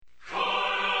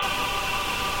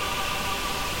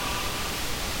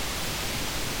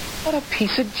What a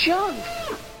piece of junk.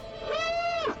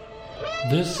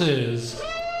 This is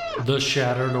the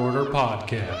Shattered Order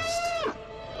Podcast.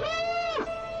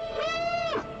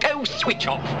 Go switch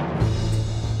off.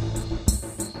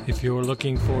 If you're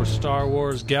looking for Star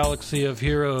Wars Galaxy of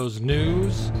Heroes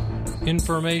news,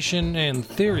 information, and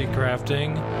theory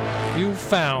crafting, you've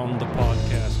found the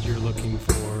podcast you're looking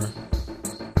for.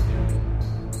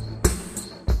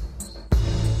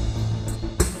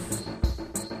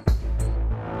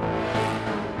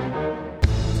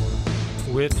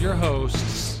 With your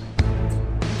hosts,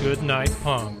 Goodnight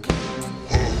Punk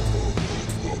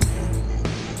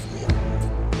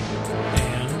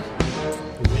and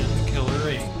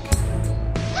Windkiller Inc.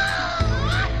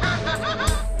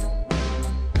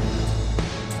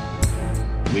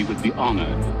 We would be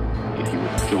honored if you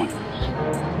would join us.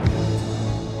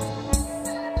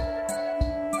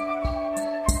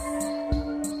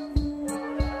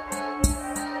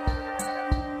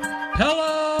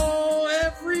 Hello,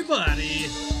 everybody,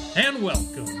 and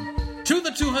welcome to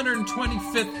the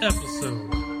 225th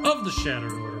episode of the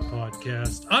Shattered Order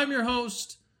Podcast. I'm your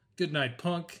host, Goodnight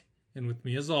Punk, and with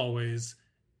me, as always,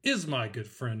 is my good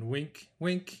friend Wink.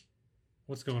 Wink,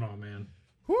 what's going on, man?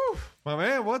 Whew, my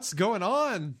man, what's going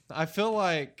on? I feel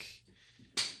like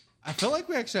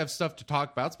we actually have stuff to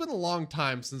talk about. It's been a long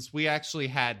time since we actually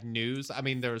had news. I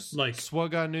mean, there's Like,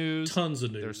 Swugga news, Tons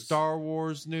of news. there's Star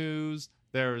Wars news,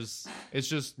 it's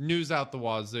just news out the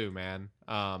wazoo, man.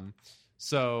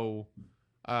 So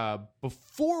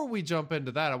before we jump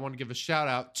into that, I want to give a shout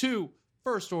out to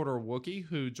First Order Wookie,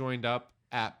 who joined up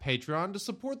at Patreon to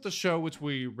support the show, which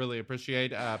we really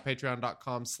appreciate.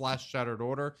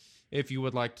 Patreon.com/shatteredorder. If you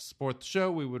would like to support the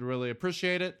show, we would really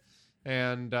appreciate it.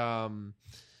 And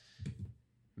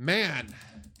man,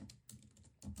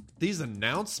 these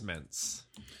announcements.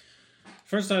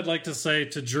 First, I'd like to say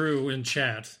to Drew in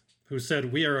chat, who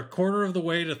said, we are a quarter of the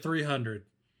way to 300.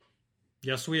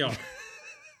 Yes, we are.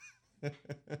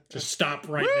 Just stop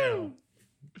right now.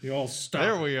 You all stop.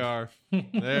 There we are.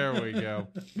 There we go.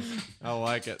 I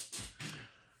like it.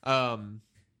 All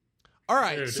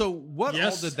right. Dude, So what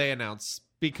yes. all did they announce?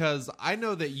 Because I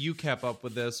know that you kept up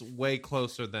with this way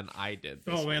closer than I did.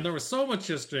 Oh, man, there was so much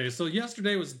yesterday. So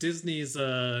yesterday was Disney's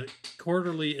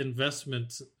quarterly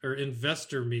investment or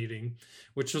investor meeting,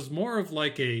 which was more of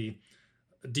like a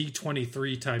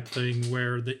D23 type thing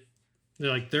where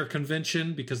like their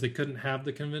convention, because they couldn't have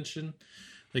the convention,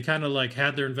 they kind of like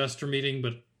had their investor meeting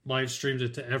but live streamed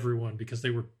it to everyone because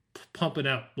they were pumping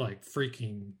out like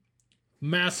freaking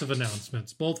massive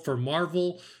announcements, both for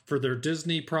Marvel, for their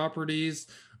Disney properties,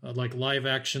 like live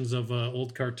actions of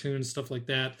old cartoons, stuff like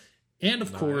that, and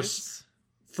of course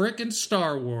frickin'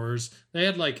 Star Wars. They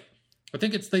had like, I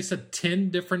think they said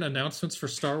 10 different announcements for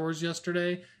Star Wars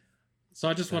yesterday. So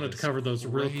I just wanted to cover those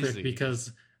real quick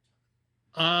because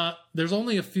there's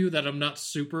only a few that I'm not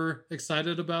super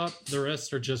excited about. The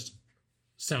rest are just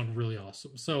sound really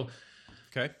awesome. So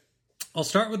Okay. I'll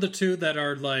start with the two that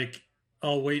are like,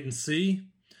 I'll wait and see.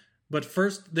 But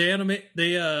first, they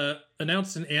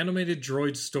announced an animated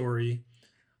droid story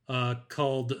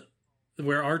called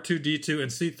where R2-D2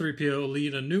 and C-3PO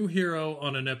lead a new hero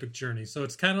on an epic journey. So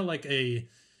it's kind of like they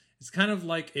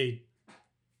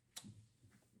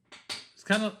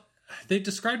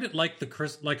described it like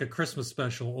a Christmas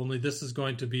special, only this is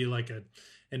going to be like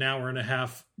an hour and a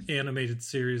half animated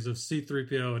series of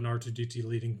C-3PO and R2-D2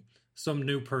 leading some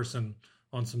new person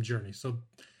on some journey. So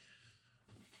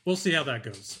we'll see how that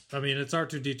goes. I mean, it's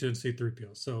R2-D2 and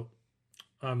C-3PO, so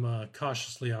I'm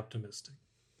cautiously optimistic.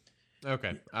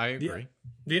 Okay, I agree.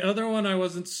 The other one I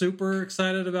wasn't super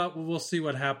excited about, but we'll see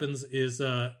what happens, is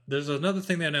there's another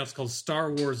thing they announced called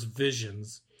Star Wars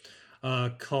Visions.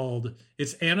 Called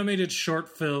it's animated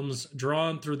short films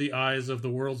drawn through the eyes of the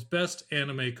world's best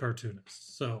anime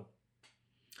cartoonists. So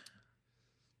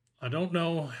I don't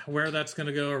know where that's going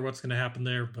to go or what's going to happen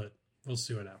there, but we'll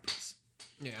see what happens.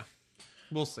 Yeah,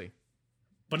 we'll see.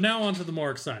 But now on to the more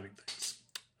exciting things.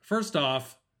 First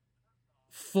off,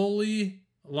 fully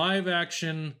live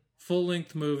action, full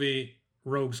length movie,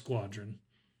 Rogue Squadron.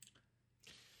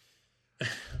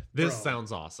 This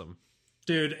sounds awesome.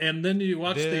 Dude, and then you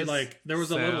watch there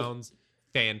was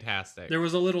fantastic. There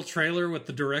was a little trailer with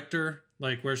the director,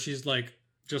 like where she's like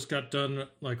just got done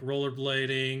like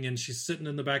rollerblading and she's sitting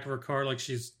in the back of her car like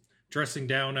she's dressing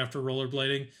down after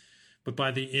rollerblading, but by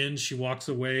the end she walks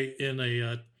away in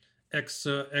a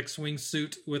X-wing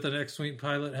suit with an X-wing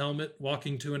pilot helmet,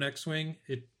 walking to an X-wing.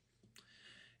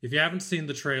 If you haven't seen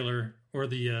the trailer or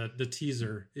the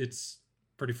teaser, it's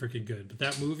pretty freaking good. But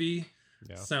that movie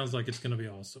sounds like it's going to be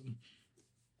awesome.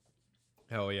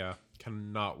 Hell yeah.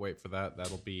 Cannot wait for that.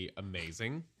 That'll be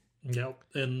amazing. Yep.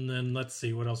 And then let's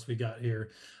see what else we got here.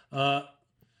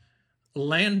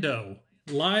 Lando,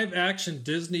 live action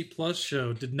Disney Plus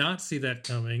show. Did not see that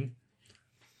coming.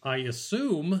 I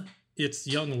assume it's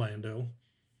young Lando.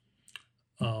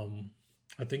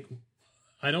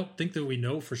 I don't think that we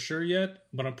know for sure yet,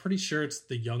 but I'm pretty sure it's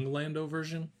the young Lando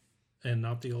version and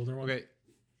not the older one. Okay.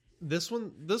 This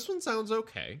one sounds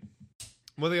okay.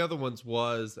 One of the other ones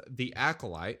was The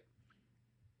Acolyte.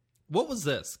 What was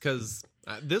this? Because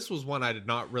this was one I did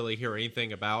not really hear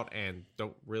anything about and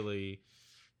don't really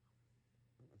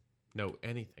know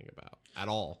anything about at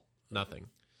all. Nothing.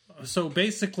 So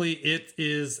basically, it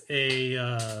is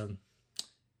it's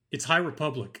High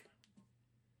Republic.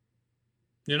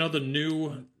 You know, the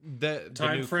new the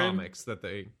time new frame? comics that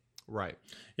they right.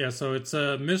 Yeah, so it's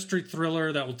a mystery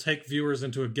thriller that will take viewers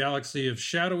into a galaxy of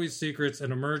shadowy secrets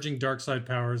and emerging dark side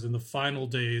powers in the final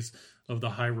days of the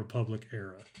High Republic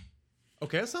era.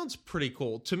 Okay, that sounds pretty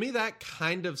cool. To me, that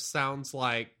kind of sounds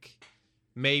like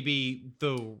maybe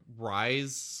the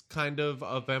rise kind of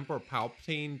Emperor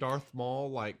Palpatine, Darth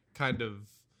Maul, like kind of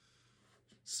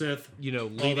Sith,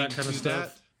 leading all that kind to of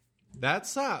stuff.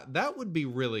 That would be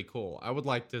really cool. I would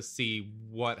like to see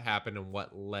what happened and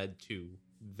what led to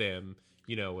them,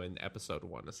 in episode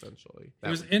 1, essentially. That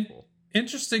it was would be cool.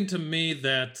 Interesting to me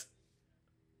that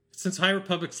since High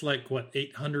Republic's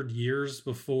 800 years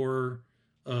before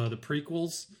the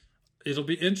prequels, it'll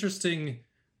be interesting.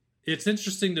 It's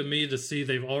interesting to me to see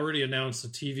they've already announced a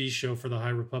TV show for the High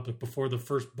Republic before the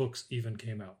first books even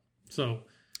came out. So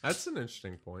that's an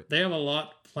interesting point. They have a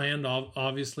lot planned,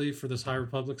 obviously, for this High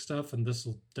Republic stuff, and this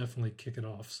will definitely kick it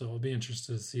off. So I'll be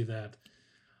interested to see that.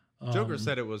 Joker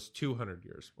said it was 200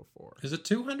 years before. Is it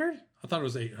 200? I thought it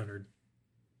was 800.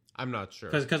 I'm not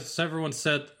sure. Because everyone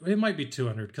said it might be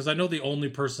 200, because I know the only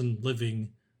person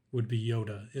living would be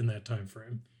Yoda in that time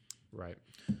frame. Right.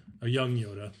 A young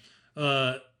Yoda.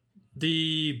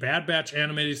 The Bad Batch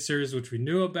animated series, which we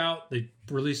knew about, they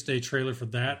released a trailer for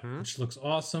that, which looks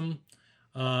awesome.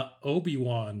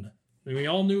 Obi-Wan. We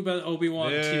all knew about the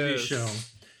Obi-Wan TV show.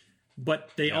 But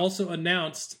they also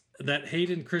announced that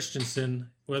Hayden Christensen,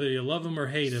 whether you love him or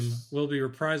hate him, will be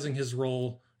reprising his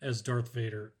role as Darth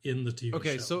Vader in the TV show.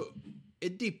 Okay, so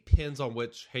it depends on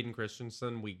which Hayden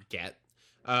Christensen we get.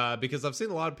 Because I've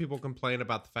seen a lot of people complain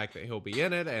about the fact that he'll be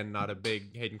in it and not a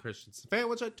big Hayden Christensen fan,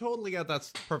 which I totally get.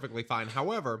 That's perfectly fine.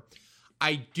 However,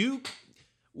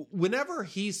 whenever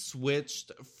he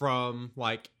switched from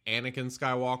Anakin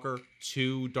Skywalker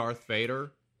to Darth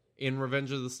Vader in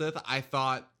Revenge of the Sith, I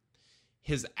thought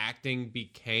his acting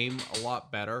became a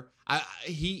lot better.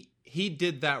 He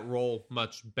did that role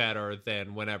much better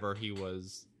than whenever he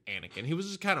was Anakin. He was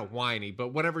just kind of whiny,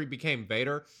 but whenever he became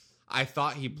Vader, I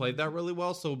thought he played that really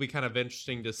well. So it'll be kind of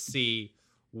interesting to see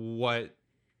what,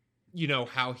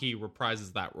 how he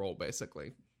reprises that role,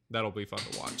 basically. That'll be fun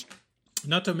to watch.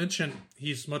 Not to mention,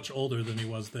 he's much older than he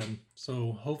was then.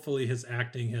 So hopefully his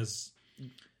acting has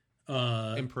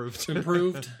improved.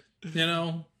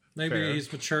 Maybe Fair.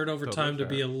 he's matured over time to fair.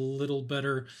 be a little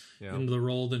better in the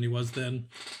role than he was then.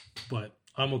 But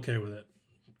I'm okay with it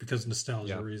because of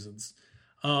nostalgia reasons.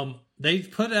 They've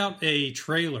put out a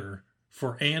trailer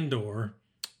for Andor,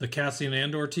 the Cassian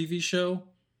Andor TV show.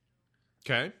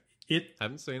 Okay.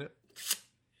 Haven't seen it.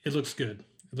 It looks good.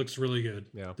 It looks really good.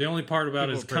 Yeah. The only part about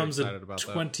People it are pretty comes in excited about that.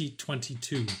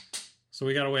 2022. So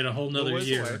we got to wait a whole nother ways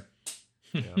year.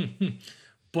 away.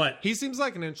 But He seems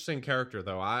like an interesting character,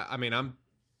 though. I mean, I'm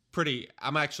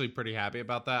actually pretty happy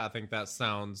about that. I think that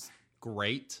sounds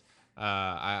great.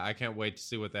 I can't wait to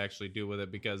see what they actually do with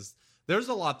it, because there's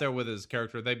a lot there with his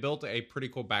character. They built a pretty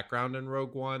cool background in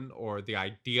Rogue One, or the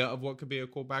idea of what could be a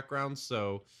cool background.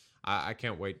 So I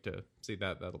can't wait to see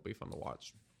that. That'll be fun to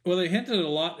watch. Well, they hinted a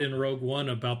lot in Rogue One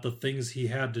about the things he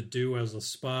had to do as a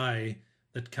spy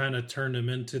that kind of turned him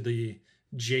into the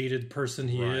jaded person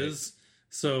he is.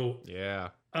 So yeah,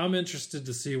 I'm interested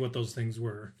to see what those things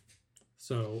were.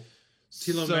 So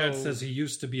Tilo Mad says he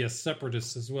used to be a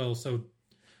separatist as well. So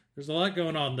there's a lot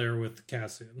going on there with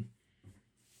Cassian.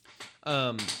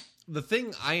 The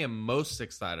thing I am most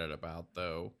excited about,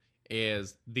 though,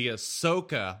 is the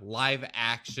Ahsoka live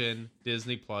action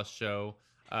Disney Plus show.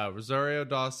 Rosario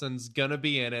Dawson's gonna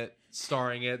be in it,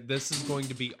 starring it. This is going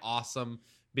to be awesome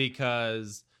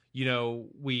because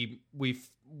we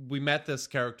met this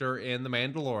character in The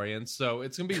Mandalorian, so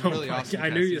it's gonna be really awesome. I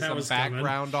knew that was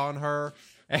background on her,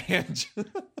 and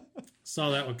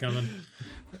saw that one coming.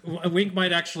 Wink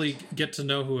might actually get to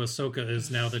know who Ahsoka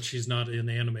is now that she's not in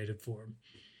animated form.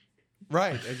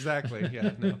 Right, exactly.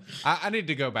 Yeah, no, I need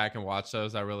to go back and watch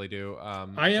those. I really do.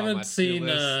 I haven't seen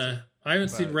I haven't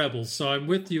seen But- Rebels, so I'm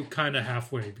with you kind of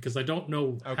halfway because I don't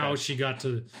know how she got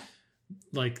to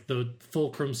like the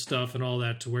Fulcrum stuff and all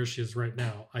that to where she is right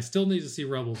now. I still need to see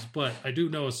Rebels, but I do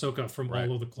know Ahsoka from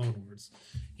all of the Clone Wars,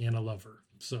 and I love her.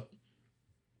 So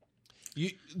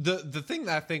the thing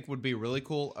that I think would be really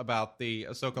cool about the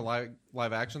Ahsoka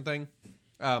live action thing,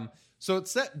 so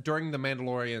it's set during the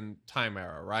Mandalorian time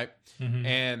era, right? Mhm.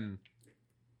 And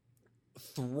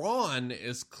Thrawn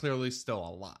is clearly still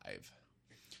alive.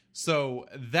 So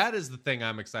that is the thing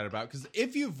I'm excited about, because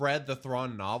if you've read the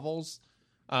Thrawn novels,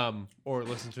 or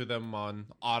listened to them on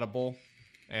Audible,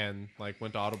 and like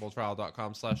went to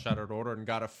audibletrial.com/shattered order and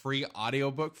got a free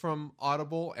audiobook from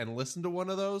Audible and listened to one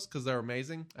of those because they're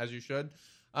amazing, as you should.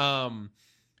 Thrawn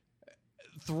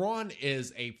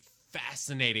is a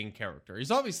fascinating character.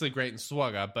 He's obviously great in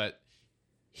Swugga, but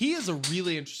he is a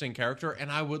really interesting character, and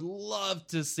I would love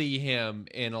to see him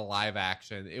in a live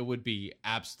action. It would be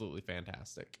absolutely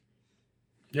fantastic.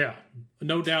 yeah,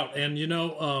 no doubt. And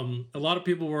a lot of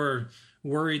people were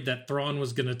worried that Thrawn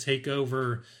was going to take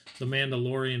over the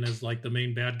Mandalorian as like the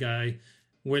main bad guy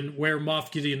where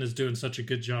Moff Gideon is doing such a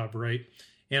good job, right?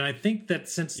 And I think that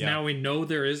since now we know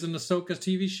there is an Ahsoka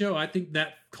TV show, I think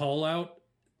that call out,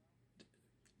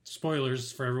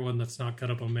 spoilers for everyone that's not caught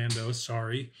up on Mando,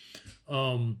 sorry.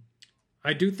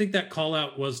 I do think that call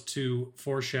out was to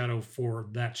foreshadow for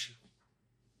that show.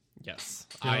 Yes,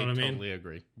 You know I what I mean? totally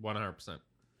agree. 100%.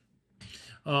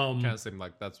 Kind of seemed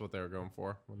like that's what they were going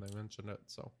for when they mentioned it.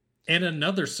 So, and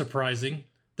another surprising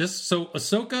so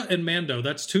Ahsoka and Mando,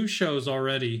 that's 2 shows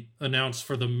already announced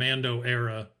for the Mando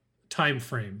era time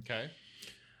frame. okay.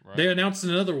 Right. They announced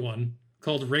another one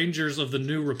called Rangers of the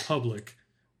New Republic,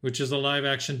 which is a live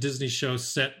action Disney show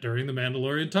set during the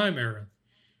Mandalorian time era.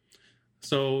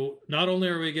 So not only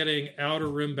are we getting Outer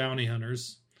Rim bounty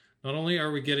hunters, not only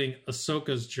are we getting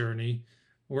Ahsoka's journey,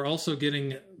 we're also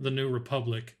getting the New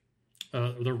Republic,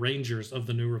 the Rangers of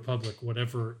the New Republic,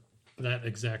 whatever that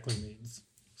exactly means.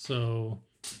 So,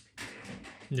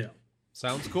 yeah.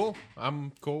 Sounds cool.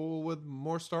 I'm cool with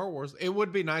more Star Wars. It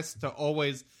would be nice to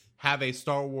always have a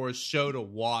Star Wars show to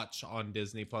watch on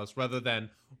Disney Plus rather than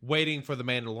waiting for the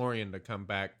Mandalorian to come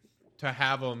back, to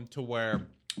have them to where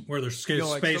there's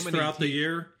like space so many throughout the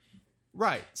year.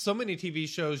 Right. So many TV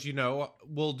shows,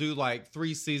 will do like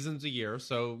 3 seasons a year.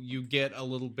 So you get a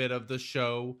little bit of the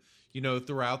show,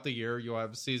 throughout the year. You'll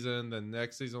have a season, then the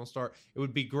next season will start. It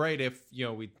would be great if,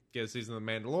 we get a season of The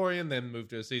Mandalorian, then move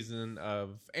to a season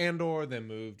of Andor, then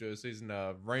move to a season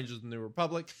of Rangers of the New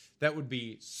Republic. That would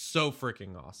be so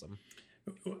freaking awesome.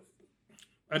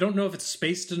 I don't know if it's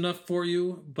spaced enough for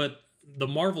you, but the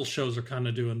Marvel shows are kind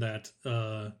of doing that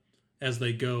as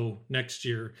they go next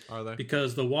year. Are they?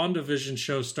 Because the WandaVision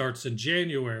show starts in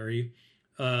January.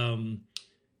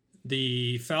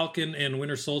 The Falcon and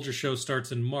Winter Soldier show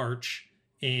starts in March.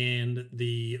 And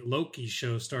the Loki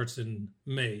show starts in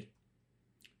May.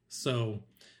 So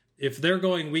if they're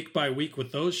going week by week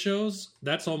with those shows,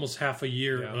 that's almost half a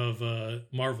year of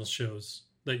Marvel shows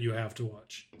that you have to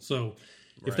watch. So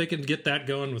if they can get that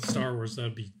going with Star Wars,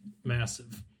 that'd be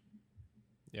massive.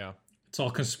 Yeah. It's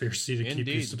all conspiracy to keep you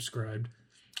Indeed. subscribed.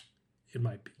 It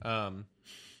might be.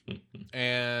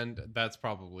 And that's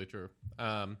probably true.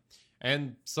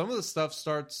 And some of the stuff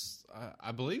starts,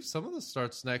 I believe some of this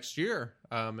starts next year,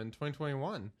 in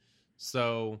 2021.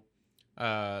 So,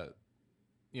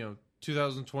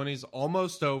 2020 is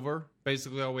almost over.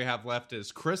 Basically, all we have left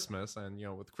is Christmas. And,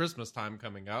 with Christmas time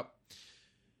coming up,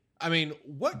 I mean,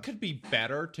 what could be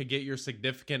better to get your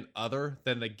significant other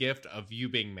than the gift of you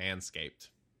being manscaped?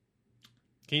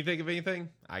 Can you think of anything?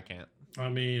 I can't. I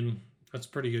mean, that's a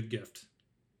pretty good gift.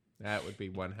 That would be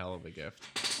one hell of a gift.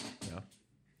 Yeah.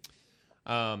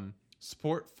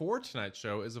 Support for tonight's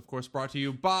show is, of course, brought to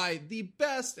you by the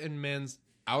best in men's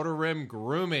outer rim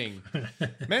grooming.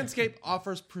 Manscaped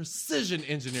offers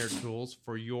precision-engineered tools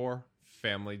for your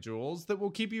family jewels that will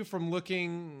keep you from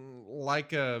looking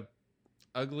like a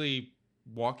ugly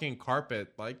walking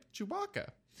carpet like Chewbacca.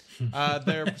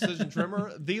 Their precision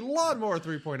trimmer, the Lawnmower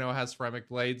 3.0, has ceramic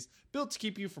blades built to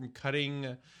keep you from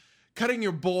cutting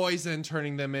your boys and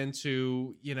turning them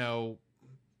into,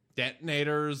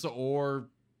 detonators or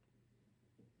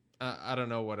I don't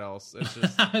know what else. It's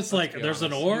just It's like there's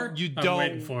an ore. You I'm don't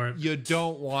waiting for it. You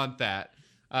don't want that.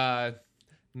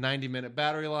 90-minute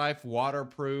battery life,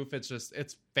 waterproof.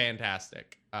 It's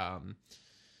fantastic.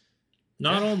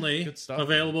 Not only good stuff,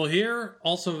 available here,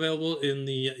 also available in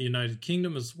the United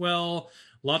Kingdom as well.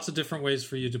 Lots of different ways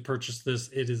for you to purchase this.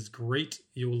 It is great.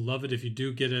 You will love it if you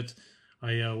do get it.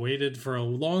 I waited for a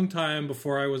long time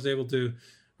before I was able to,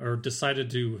 or decided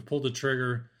to pull the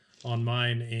trigger on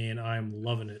mine, and I'm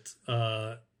loving it.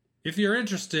 If you're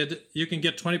interested, you can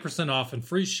get 20% off and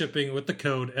free shipping with the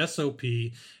code SOP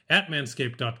at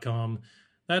manscaped.com.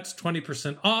 That's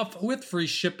 20% off with free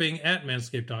shipping at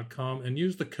manscaped.com, and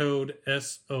use the code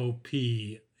SOP.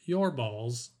 Your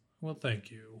balls will thank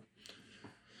you.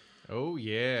 Oh,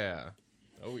 yeah.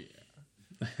 Oh, yeah.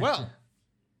 Well,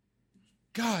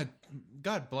 God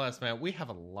bless, man. We have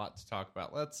a lot to talk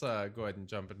about. Let's go ahead and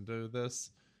jump into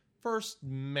this first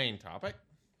main topic.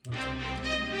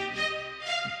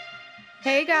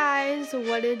 Hey guys,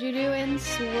 what did you do in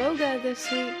SWOGA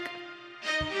this week?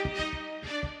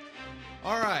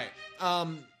 All right.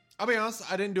 I'll be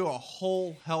honest, I didn't do a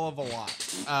whole hell of a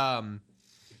lot.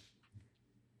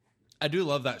 I do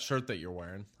love that shirt that you're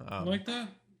wearing. Like that?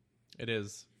 It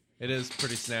is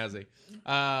pretty snazzy.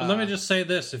 But let me just say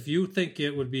this. If you think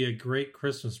it would be a great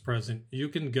Christmas present, you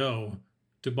can go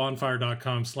to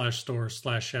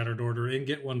bonfire.com/store/shattered order and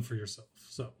get one for yourself.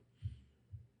 So,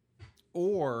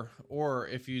 or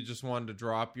if you just wanted to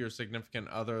drop your significant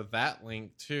other that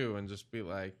link too and just be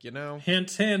like,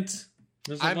 hint, hint.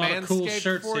 There's a I lot of cool manscaped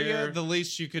shirts for here. you. The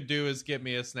least you could do is get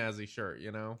me a snazzy shirt,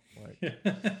 Like,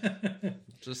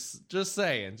 just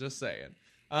saying.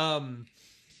 All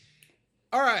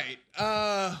right.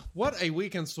 What a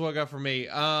weekend SWOGA for me.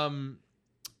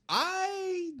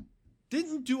 I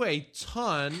didn't do a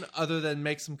ton other than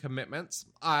make some commitments.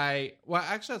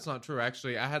 Actually, that's not true.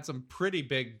 Actually, I had some pretty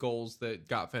big goals that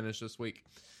got finished this week.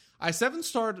 I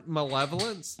 7-starred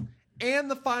Malevolence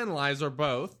and the Finalizer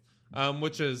both,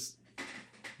 which is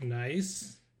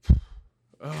nice.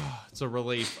 It's a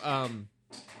relief.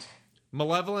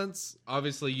 Malevolence,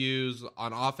 obviously used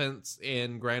on offense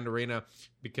in Grand Arena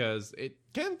because it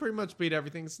can pretty much beat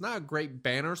everything. It's not a great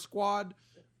banner squad,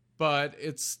 but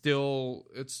it's still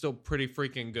pretty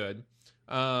freaking good.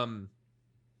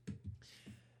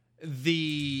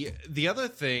 The other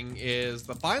thing is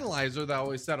the Finalizer that I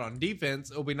always said on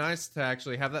defense. It'll be nice to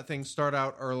actually have that thing start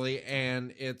out early,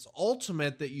 and its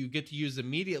ultimate that you get to use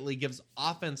immediately gives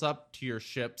offense up to your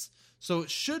ships. So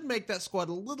it should make that squad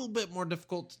a little bit more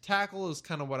difficult to tackle is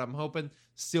kind of what I'm hoping.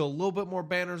 Steal a little bit more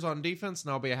banners on defense,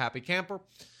 and I'll be a happy camper.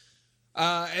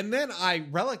 And then I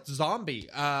relicked Zombie.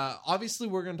 Obviously,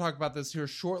 we're going to talk about this here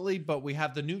shortly, but we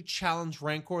have the new Challenge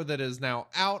Rancor that is now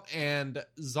out, and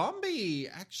Zombie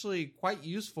actually quite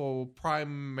useful,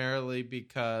 primarily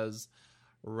because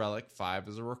Relic 5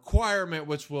 is a requirement,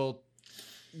 which we'll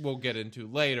get into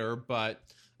later, but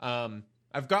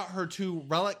I've got her to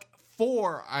Relic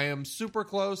 4. I am super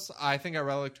close. I think I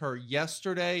relicked her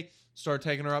yesterday, started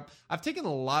taking her up. I've taken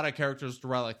a lot of characters to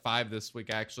Relic 5 this week,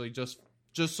 actually, just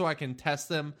so I can test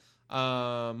them.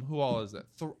 Who all is it?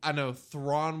 I know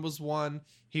Thrawn was one.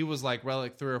 He was like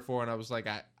Relic 3 or 4, and I was like,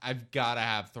 I've got to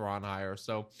have Thrawn higher.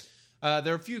 So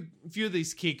there are a few of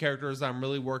these key characters I'm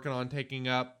really working on taking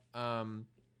up.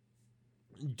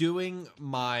 Doing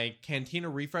my Cantina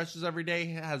refreshes every day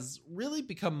has really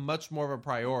become much more of a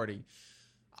priority.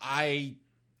 I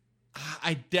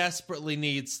desperately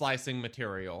need slicing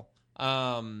material.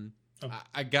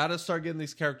 I gotta start getting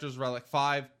these characters Relic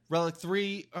 5. Relic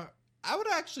 3, I would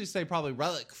actually say probably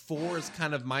Relic 4 is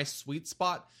kind of my sweet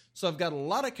spot. So I've got a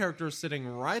lot of characters sitting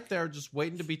right there just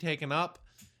waiting to be taken up.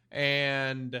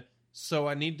 And so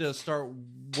I need to start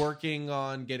working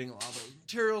on getting a lot of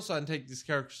material so I can take these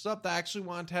characters up that I actually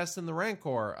want to test in the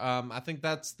Rancor. I think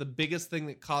that's the biggest thing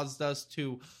that caused us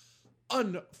to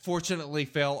unfortunately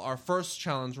fail our first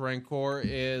challenge Rancor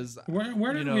is...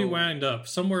 Where did we wind up?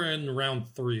 Somewhere in round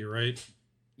 3, right?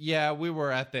 Yeah, we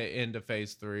were at the end of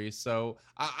phase 3. So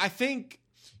I think,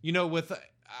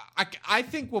 I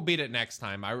think we'll beat it next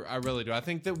time. I really do. I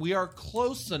think that we are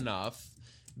close enough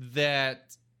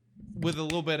that with a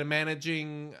little bit of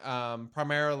managing,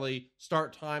 primarily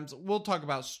start times, we'll talk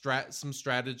about some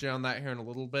strategy on that here in a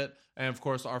little bit. And of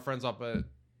course, our friends up at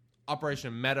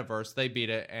Operation Metaverse, they beat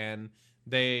it, and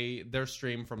their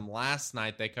stream from last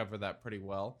night, they covered that pretty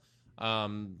well.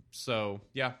 So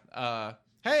yeah.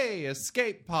 Hey,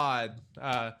 Escape Pod.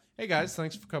 Hey guys,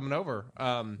 thanks for coming over.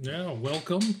 Yeah,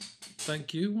 welcome.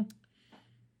 Thank you.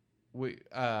 We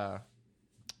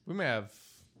may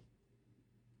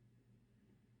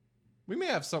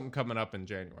have something coming up in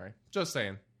January. Just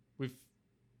saying. We've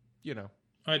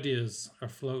ideas are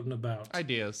floating about.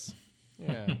 Ideas.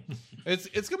 Yeah. It's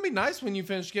going to be nice when you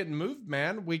finish getting moved,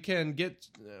 man. We can get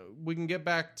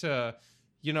back to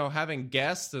having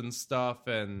guests and stuff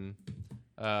and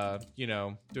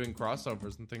doing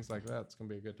crossovers and things like that. It's gonna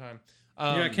be a good time.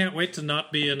 I can't wait to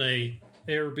not be in a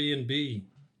Airbnb.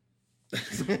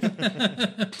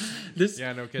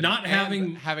 No kidding. Not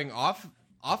having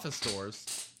office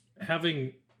doors,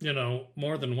 having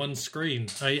more than one screen.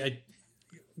 I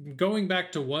going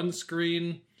back to one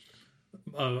screen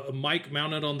a mic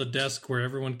mounted on the desk where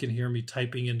everyone can hear me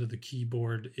typing into the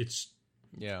keyboard.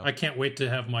 I can't wait to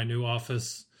have my new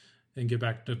office and get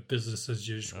back to business as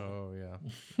usual. Oh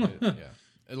yeah.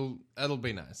 It'll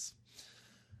be nice.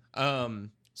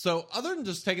 So other than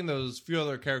just taking those few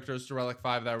other characters to Relic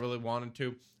 5 that I really wanted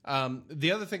to,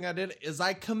 the other thing I did is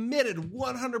I committed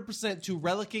 100% to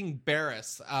relicking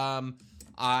Barris.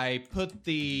 I put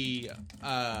the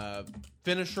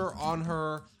finisher on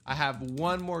her. I have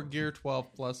one more Gear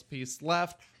 12 plus piece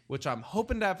left, which I'm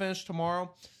hoping to have finished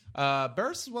tomorrow.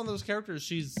 Barris is one of those characters.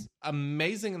 She's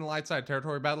amazing in the light side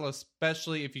territory battle,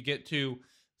 especially if you get to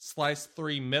Slice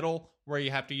 3 middle, where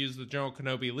you have to use the General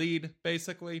Kenobi lead,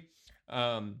 basically.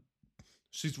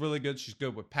 She's really good. She's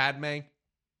good with Padme.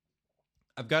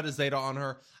 I've got a Zeta on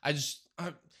her.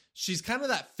 She's kind of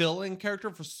that fill-in character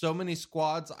for so many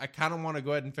squads. I kind of want to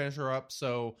go ahead and finish her up,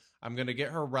 so I'm going to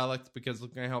get her relicked because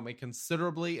it's going to help me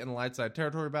considerably in the light side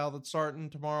territory battle that's starting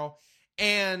tomorrow.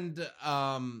 And,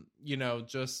 I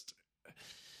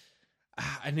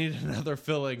need another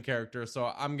fill-in character, so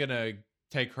I'm going to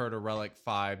take her to Relic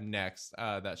 5 next.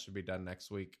 That should be done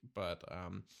next week. But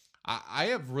I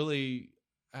have really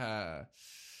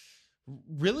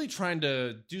trying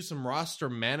to do some roster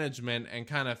management and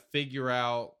kind of figure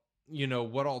out,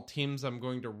 what all teams I'm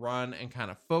going to run and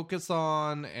kind of focus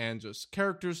on and just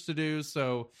characters to do.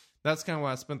 So that's kind of what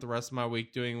I spent the rest of my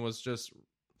week doing, was just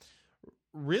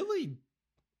really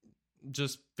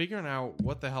just figuring out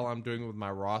what the hell I'm doing with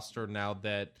my roster now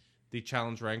that the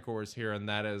Challenge Rancor is here, and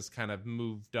that has kind of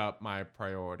moved up my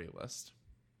priority list.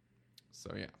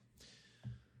 So yeah.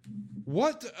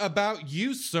 What about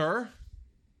you, sir?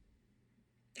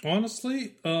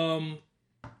 Honestly,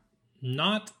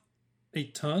 not a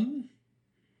ton.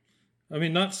 I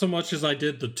mean, not so much as I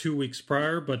did the 2 weeks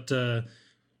prior, but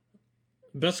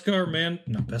Beskar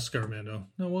Mando.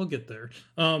 No, we'll get there.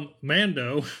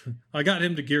 Mando, I got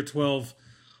him to Gear 12,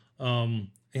 and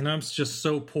I'm just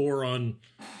so poor on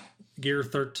Gear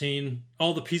 13.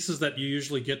 All the pieces that you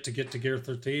usually get to Gear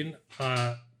 13,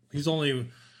 he's only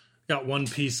got one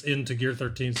piece into Gear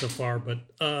 13 so far, but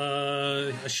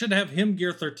I should have him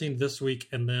Gear 13 this week,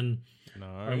 and then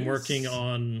I'm working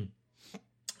on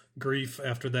Grief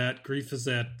after that. Grief is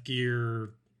at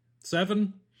Gear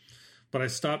 7, but I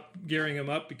stopped gearing him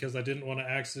up because I didn't want to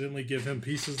accidentally give him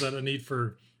pieces that I need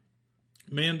for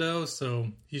Mando, so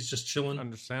he's just chilling.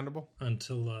 Understandable.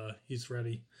 Until he's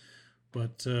ready.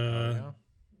 But yeah,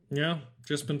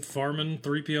 just been farming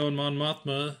 3PO and Mon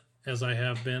Mothma as I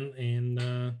have been.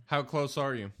 And how close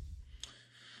are you?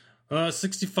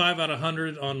 65 out of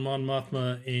 100 on Mon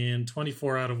Mothma and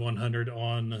 24 out of 100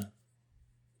 on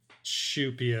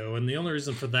Shupio. And the only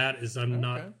reason for that is I'm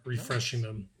not refreshing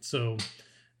them. So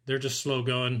they're just slow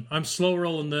going. I'm slow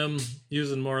rolling them,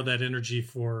 using more of that energy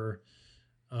for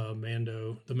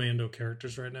the Mando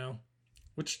characters right now,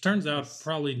 which turns out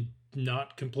probably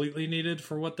not completely needed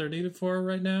for what they're needed for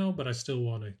right now, but I still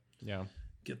want to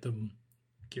get them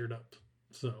geared up.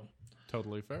 So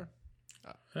totally fair.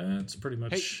 That's pretty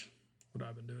much what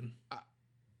I've been doing.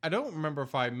 I don't remember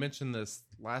if I mentioned this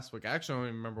last week. Actually, I don't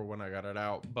even remember when I got it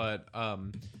out, but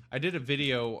I did a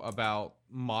video about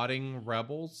modding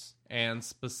Rebels, and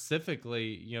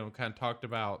specifically, kind of talked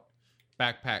about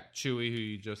Backpack Chewie, who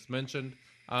you just mentioned.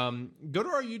 Go to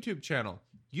our YouTube channel,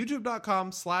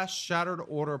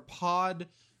 youtube.com/ShatteredOrderPod.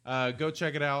 Go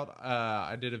check it out.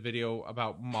 I did a video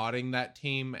about modding that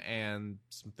team and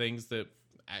some things that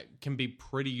can be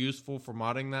pretty useful for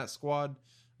modding that squad.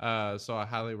 So I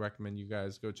highly recommend you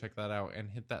guys go check that out and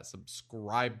hit that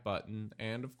subscribe button.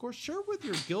 And of course, share with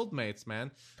your guildmates,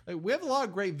 man. We have a lot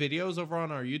of great videos over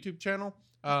on our YouTube channel.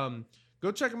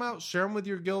 Go check them out. Share them with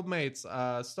your guildmates.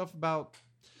 Stuff about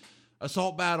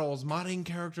assault battles, modding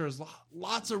characters,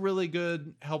 lots of really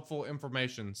good, helpful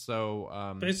information.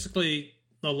 So basically,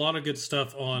 a lot of good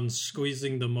stuff on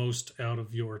squeezing the most out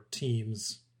of your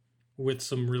teams with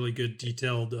some really good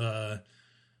detailed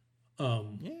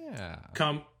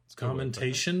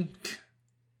commentation.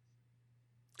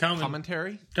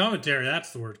 Commentary? Commentary,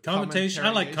 that's the word. Commentation. I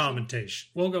like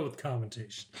commentation. We'll go with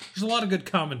commentation. There's a lot of good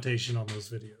commentation on those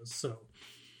videos. So,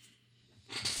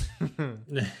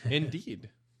 indeed,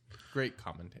 great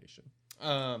commentation.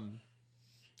 All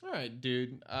right,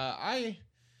 dude.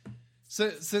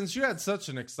 Since you had such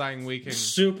an exciting weekend,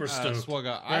 super stoked.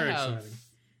 Swugga, very exciting.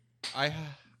 I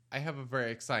have a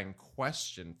very exciting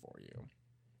question for you.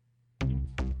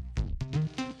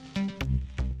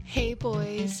 Hey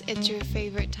boys, it's your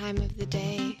favorite time of the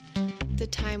day. The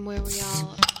time where we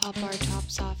all pop our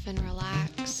tops off and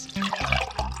relax.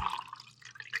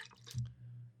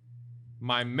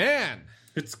 My man,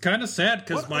 It's kind of sad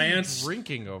because What are you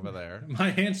drinking over there?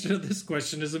 my answer to this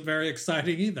question isn't very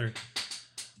exciting either.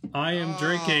 I am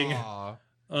drinking Aw.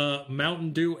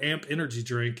 Mountain Dew Amp energy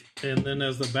drink, and then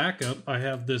as the backup, I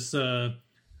have this Good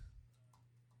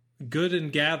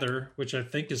and Gather, which I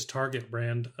think is Target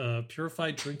brand,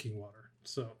 purified drinking water.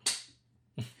 So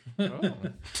Oh.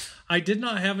 I did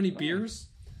not have any beers,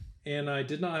 and I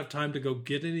did not have time to go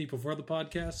get any before the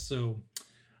podcast. So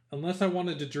unless I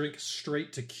wanted to drink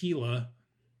straight tequila,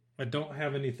 I don't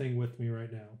have anything with me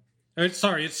right now.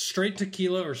 Sorry, it's straight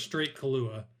tequila or straight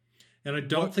Kahlua. And I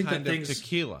don't What think kind that of thing's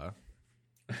tequila?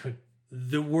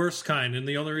 the worst kind. And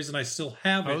the only reason I still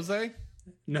have it... Jose?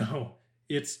 No,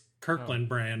 it's Kirkland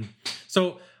brand.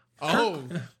 So...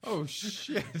 Oh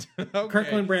shit. Okay.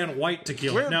 Kirkland brand white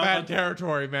tequila. We're in Now, bad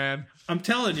territory, man. I'm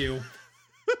telling you,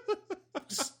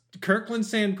 Kirkland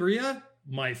Sangria,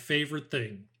 my favorite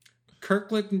thing.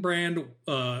 Kirkland brand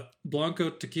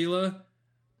Blanco tequila,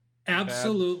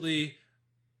 absolutely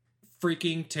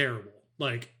freaking terrible.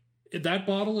 Like, that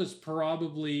bottle is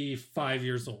probably 5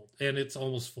 years old, and it's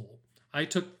almost full. I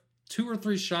took 2 or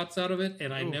 3 shots out of it,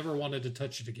 and I never wanted to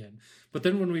touch it again. But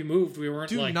then when we moved, we weren't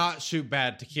Do like... not shoot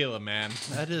bad tequila, man.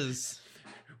 That is...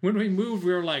 When we moved,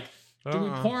 we were like, do we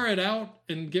Uh-uh. pour it out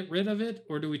and get rid of it,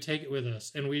 or do we take it with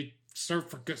us? And we, for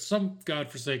some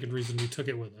godforsaken reason, we took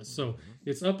it with us. So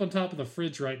it's up on top of the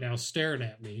fridge right now, staring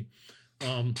at me.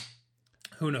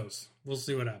 Who knows? We'll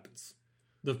see what happens.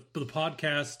 The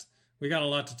podcast, we got a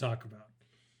lot to talk about.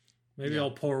 Maybe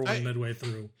I'll pour one midway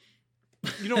through.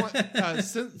 You know what?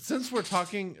 Since we're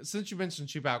talking, since you mentioned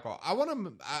cheap alcohol, I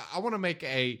want to make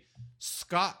a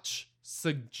Scotch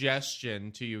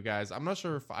suggestion to you guys. I'm not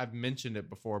sure if I've mentioned it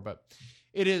before, but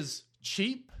it is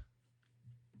cheap,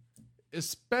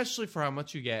 especially for how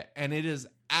much you get, and it is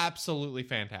absolutely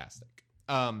fantastic.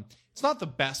 It's not the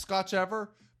best Scotch ever,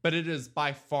 but it is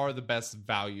by far the best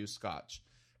value Scotch.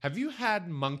 Have you had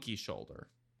Monkey Shoulder?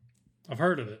 I've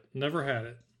heard of it. Never had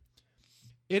it.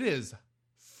 It is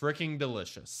freaking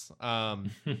delicious. I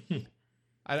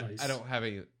don't have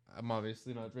any. I'm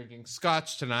obviously not drinking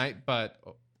Scotch tonight, but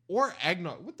or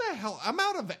eggnog. What the hell? I'm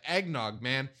out of eggnog,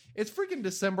 man. It's freaking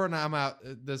December and I'm out.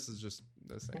 This is just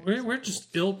this. We're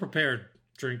just ill prepared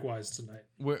drink wise tonight.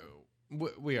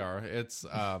 We are. It's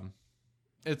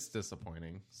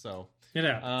disappointing. So It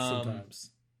happens sometimes.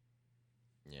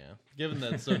 yeah. Given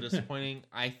that it's so disappointing,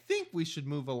 I think we should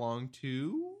move along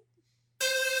to.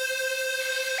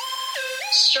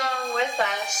 Strong with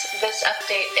us, this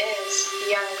update is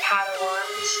Young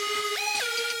Padawans.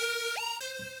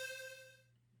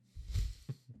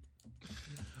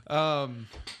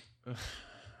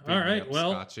 All right,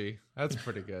 well, Scotchy. That's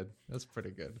pretty good. That's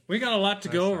pretty good. we got a lot to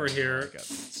go over sounds here. like it.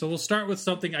 So we'll start with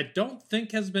something I don't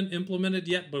think has been implemented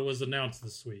yet, but was announced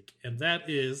this week. And that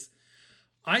is,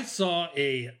 I saw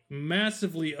a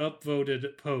massively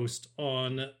upvoted post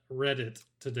on Reddit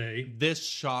today. This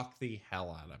shocked the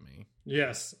hell out of me.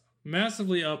 Yes,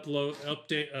 massively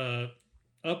upvoted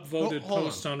Hold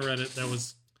post on Reddit that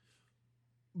was...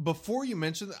 Before you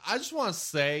mention that, I just want to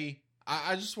say,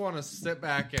 I just want to sit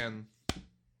back and...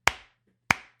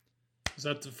 Is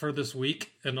that for this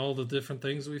week and all the different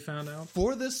things we found out?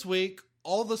 For this week,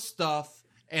 all the stuff,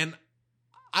 and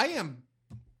I am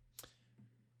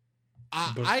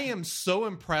so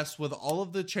impressed with all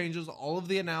of the changes, all of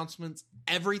the announcements,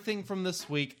 everything from this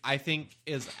week. I think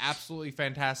is absolutely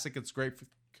fantastic. It's great for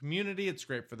the community. It's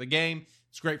great for the game.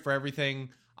 It's great for everything.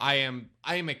 I am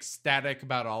ecstatic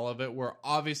about all of it. We're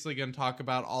obviously going to talk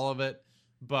about all of it,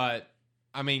 but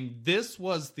I mean, this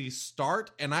was the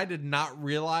start, and I did not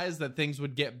realize that things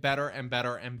would get better and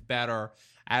better and better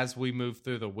as we move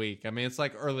through the week. I mean, it's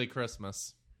like early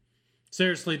Christmas.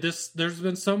 Seriously, there's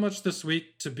been so much this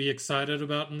week to be excited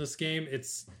about in this game.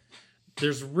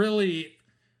 There's really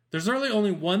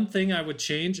only one thing I would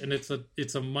change, and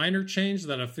it's a minor change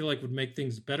that I feel like would make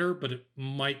things better, but it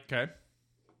might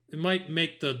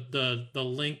make the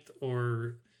length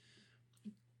or,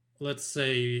 let's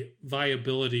say,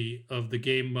 viability of the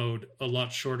game mode a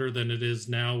lot shorter than it is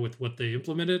now with what they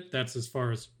implemented. That's as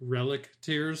far as relic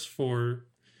tiers for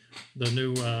the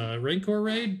new Rancor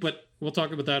raid, but we'll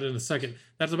talk about that in a second.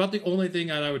 That's about the only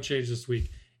thing I would change this week,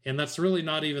 and that's really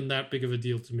not even that big of a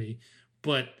deal to me.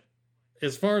 But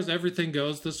as far as everything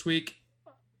goes this week,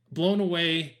 blown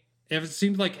away. It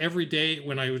seemed like every day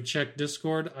when I would check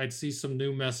Discord, I'd see some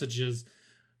new messages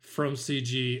from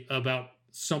CG about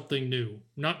something new.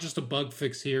 Not just a bug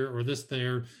fix here or this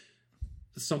there.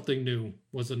 Something new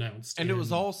was announced. And it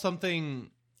was all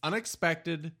something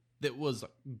unexpected that was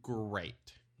great.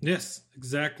 Yes,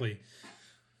 exactly.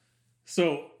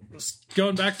 So,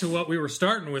 going back to what we were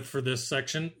starting with for this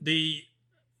section, the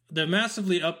the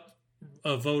massively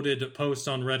voted post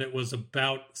on Reddit was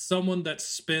about someone that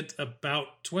spent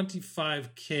about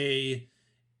 25K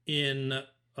in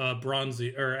bronze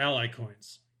or ally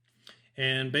coins.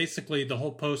 And basically the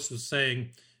whole post was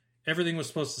saying everything was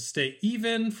supposed to stay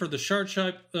even for the shard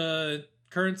shop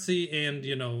currency and,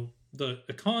 the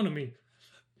economy.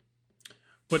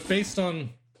 But based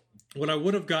on what I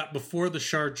would have got before the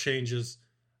shard changes,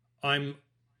 I'm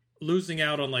losing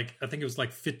out on I think it was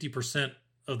 50%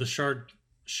 of the shard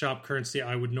shop currency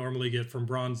I would normally get from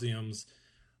Bronziums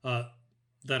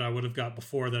that I would have got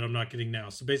before that I'm not getting now.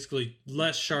 So basically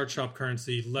less shard shop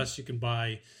currency, less you can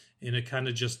buy, and it kind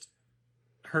of just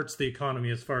hurts the economy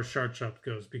as far as shard shop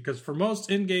goes. Because for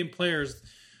most in-game players,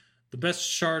 the best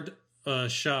shard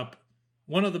shop,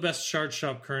 one of the best shard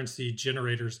shop currency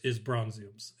generators is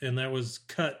Bronziums. And that was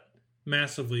cut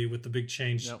massively with the big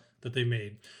change that they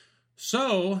made.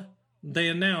 So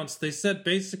they said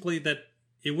basically that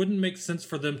it wouldn't make sense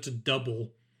for them to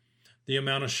double the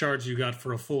amount of shards you got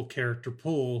for a full character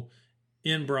pool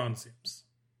in Bronziums.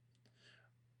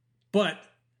 But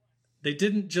they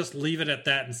didn't just leave it at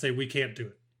that and say, we can't do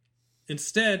it.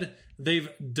 Instead, they've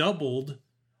doubled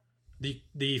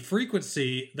the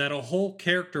frequency that a whole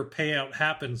character payout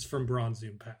happens from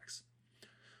Bronzium packs.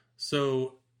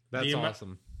 So that's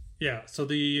awesome. Yeah, so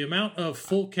the amount of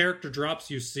full character drops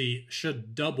you see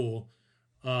should double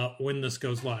when this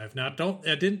goes live. Now,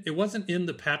 it wasn't in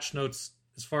the patch notes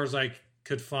as far as I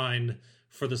could find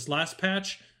for this last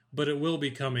patch, but it will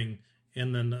be coming,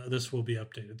 and then this will be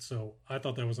updated. So I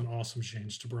thought that was an awesome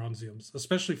change to Bronziums,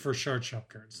 especially for shard shop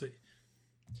currency.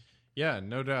 Yeah,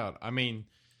 no doubt. I mean,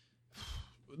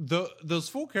 those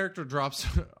full character drops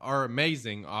are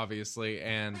amazing, obviously,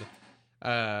 and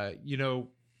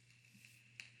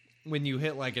when you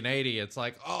hit an 80, it's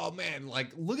like, oh man,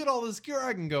 look at all this gear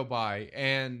I can go buy.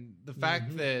 And the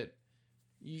fact that,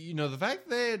 the fact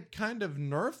they had kind of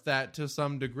nerfed that to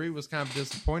some degree was kind of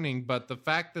disappointing. But the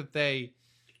fact that they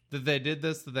did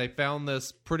this, that they found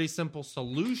this pretty simple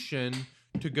solution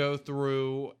to go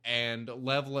through and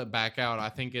level it back out, I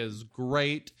think is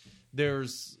great.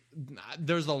 There's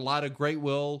a lot of great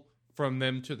will from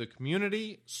them to the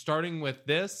community, starting with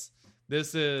this.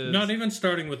 This is not even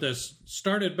starting with this.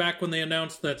 Started back when they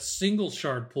announced that single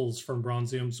shard pulls from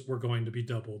Bronziums were going to be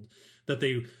doubled. That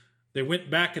they went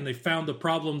back and they found the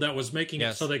problem that was making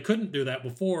it so they couldn't do that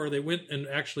before. They went and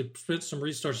actually spent some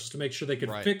resources to make sure they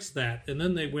could fix that. And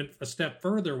then they went a step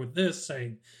further with this,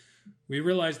 saying, we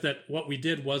realized that what we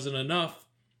did wasn't enough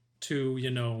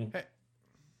to,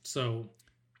 so...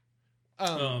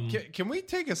 can we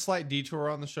take a slight detour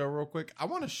on the show real quick? I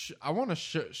want to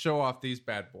show off these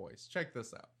bad boys. Check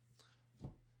this out.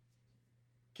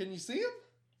 Can you see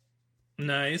them?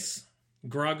 Nice.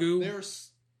 Grogu.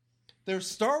 They're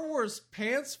Star Wars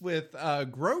pants with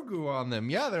Grogu on them.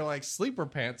 Yeah, they're like sleeper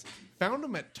pants. Found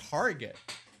them at Target.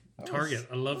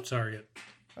 I love Target.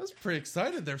 I was pretty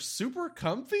excited. They're super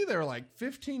comfy. They're like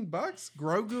 $15.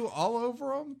 Grogu all over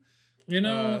them.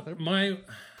 They're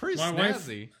pretty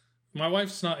snazzy. My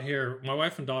wife's not here. My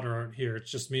wife and daughter aren't here.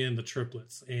 It's just me and the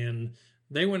triplets. And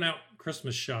they went out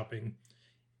Christmas shopping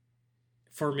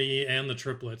for me and the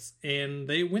triplets. And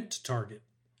they went to Target.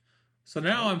 So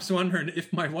now I'm wondering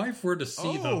if my wife were to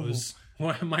see those,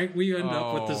 might we end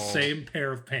up with the same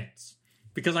pair of pants?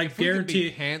 Because I guarantee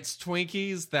pants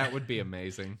Twinkies, that would be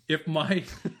amazing. If my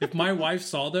wife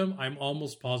saw them, I'm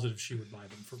almost positive she would buy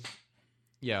them for me.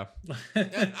 Yeah.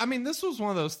 I mean, this was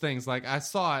one of those things. I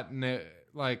saw it and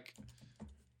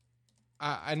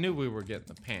I knew we were getting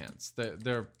the pants.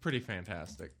 They're pretty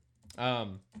fantastic.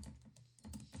 Oh,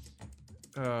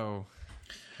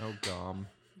 gum.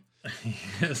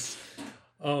 Yes.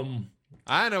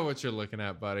 I know what you're looking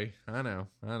at, buddy. I know.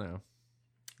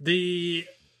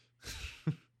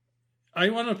 I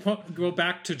want to go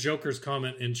back to Joker's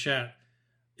comment in chat.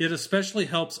 It especially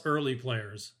helps early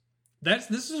players. We're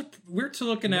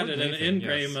looking at it in an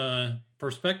in-game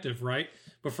perspective, right?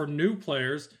 But for new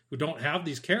players who don't have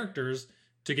these characters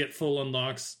to get full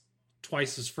unlocks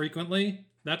twice as frequently,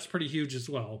 that's pretty huge as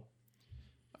well.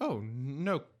 Oh,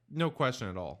 no question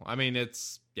at all. I mean,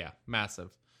 it's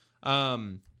massive.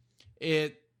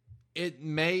 It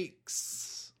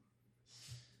makes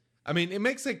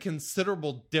a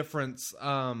considerable difference.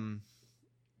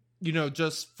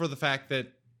 Just for the fact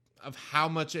that of how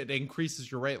much it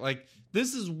increases your rate.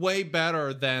 This is way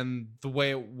better than the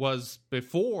way it was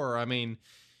before. I mean,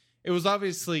 it was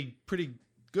obviously pretty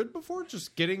good before,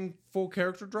 just getting full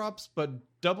character drops, but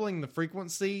doubling the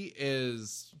frequency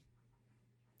is,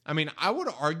 I would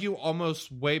argue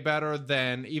almost way better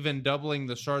than even doubling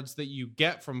the shards that you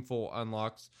get from full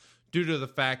unlocks due to the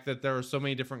fact that there are so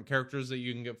many different characters that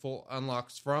you can get full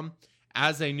unlocks from.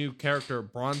 As a new character,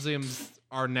 Bronziums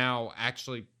are now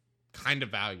actually kind of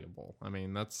valuable. I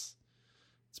mean, it's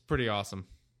pretty awesome.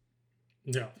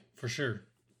 Yeah, for sure.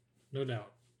 No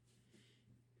doubt.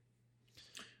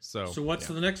 So what's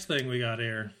the next thing we got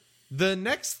here? The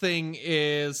next thing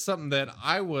is something that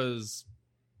I was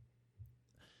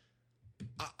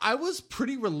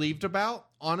pretty relieved about,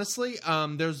 honestly.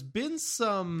 There's been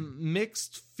some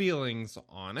mixed feelings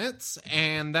on it,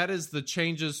 and that is the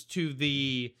changes to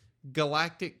the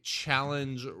Galactic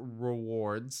Challenge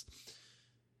rewards.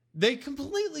 They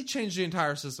completely changed the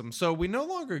entire system. So we no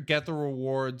longer get the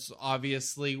rewards,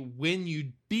 obviously, when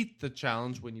you beat the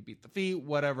challenge, when you beat the feat,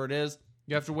 whatever it is.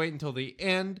 You have to wait until the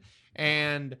end,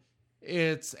 and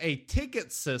it's a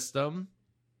ticket system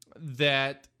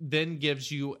that then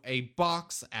gives you a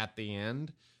box at the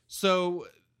end. So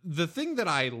the thing that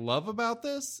I love about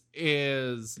this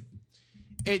is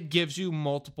it gives you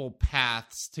multiple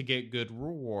paths to get good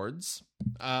rewards.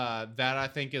 That I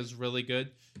think is really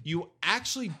good. You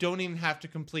actually don't even have to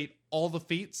complete all the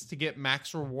feats to get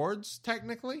max rewards,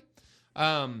 technically.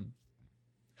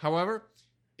 However,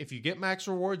 if you get max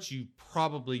rewards, you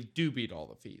probably do beat all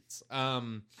the feats.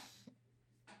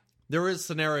 There is a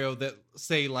scenario that,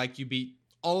 say, like you beat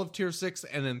all of Tier 6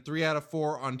 and then 3 out of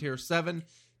 4 on Tier 7.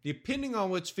 Depending on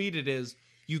which feat it is,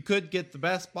 you could get the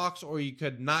best box or you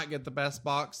could not get the best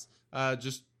box,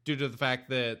 just due to the fact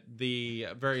that the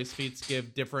various feats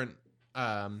give different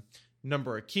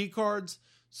number of key cards.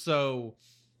 So,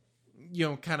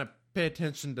 kind of pay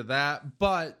attention to that.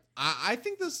 But I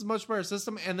think this is a much better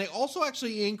system, and they also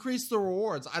actually increased the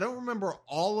rewards. I don't remember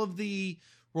all of the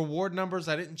reward numbers.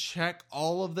 I didn't check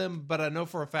all of them, but I know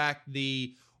for a fact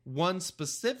the one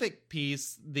specific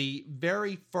piece, the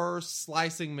very first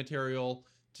slicing material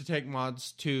to take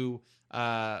mods to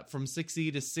from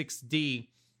 6E to 6D,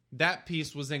 that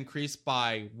piece was increased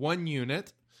by 1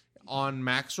 unit on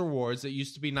max rewards. It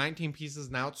used to be 19 pieces,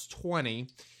 now it's 20.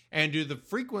 And due to the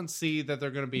frequency that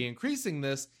they're going to be increasing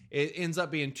this, it ends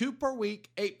up being 2 per week,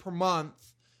 8 per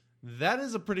month. That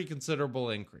is a pretty considerable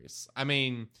increase. I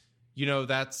mean,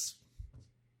 that's,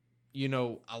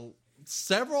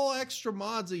 several extra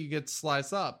mods that you get to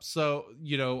slice up. So,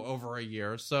 over a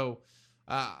year. So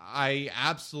I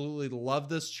absolutely love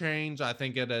this change. I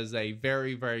think it is a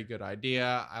very, very good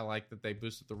idea. I like that they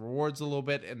boosted the rewards a little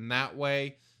bit in that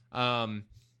way.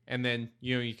 And then,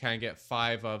 you kind of get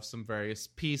 5 of some various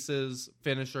pieces,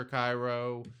 Finisher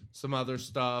Cairo, some other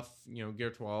stuff, Gear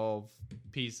 12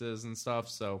 pieces and stuff.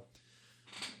 So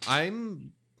I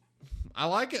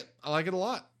like it. I like it a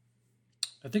lot.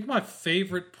 I think my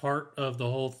favorite part of the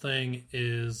whole thing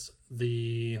is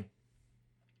the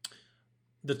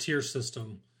tier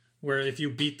system, where if you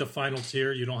beat the final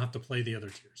tier, you don't have to play the other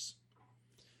tiers.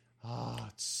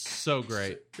 It's so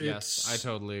great. Yes, I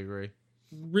totally agree.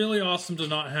 Really awesome to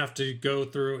not have to go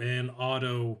through and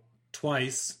auto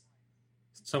twice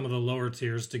some of the lower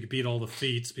tiers to beat all the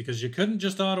feats, because you couldn't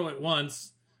just auto it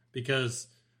once, because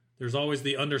there's always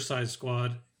the undersized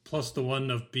squad plus the one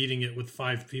of beating it with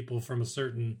 5 people from a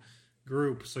certain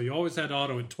group. So you always had to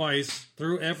auto it twice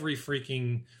through every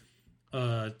freaking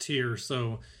tier.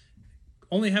 So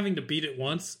only having to beat it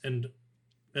once and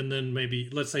then maybe,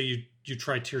 let's say you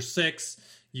try tier 6,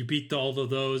 you beat all of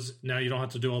those. Now you don't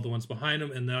have to do all the ones behind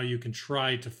them, and now you can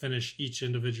try to finish each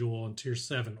individual on tier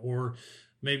 7. Or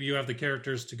maybe you have the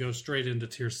characters to go straight into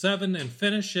tier 7 and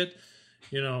finish it.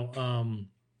 Yeah.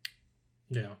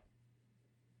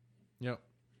 Yep.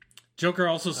 Joker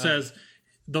also says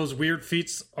those weird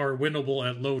feats are winnable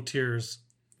at low tiers.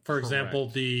 For example,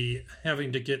 the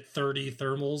having to get 30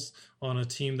 thermals on a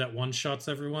team that one-shots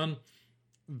everyone.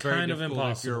 Very kind of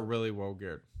impossible if you're really well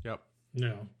geared. Yep.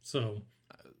 Yeah. So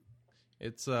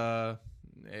it's a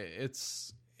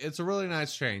really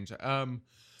nice change. I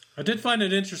did find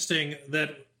it interesting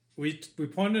that we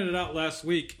pointed it out last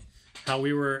week how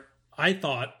I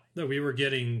thought that we were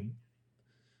getting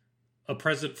a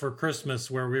present for Christmas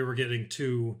where we were getting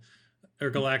 2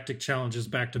 galactic challenges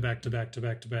back to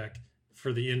back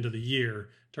for the end of the year.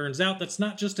 Turns out that's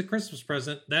not just a Christmas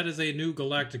present. That is a new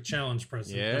galactic challenge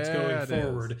present that's going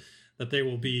forward, that they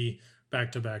will be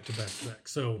back to back.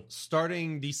 So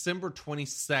starting December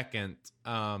 22nd,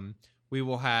 we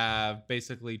will have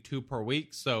basically 2 per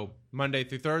week. So Monday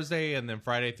through Thursday and then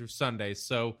Friday through Sunday.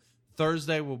 So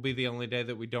Thursday will be the only day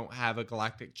that we don't have a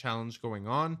galactic challenge going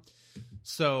on.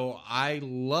 So I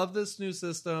love this new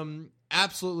system.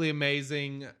 Absolutely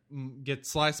amazing. Get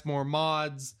slice more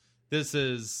mods. This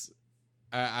is,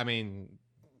 I don't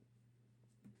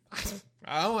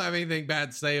have anything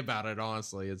bad to say about it,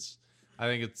 honestly. I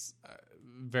think it's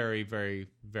very, very,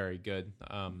 very good.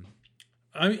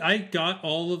 I got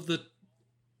all of the...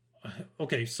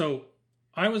 Okay, so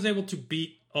I was able to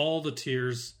beat all the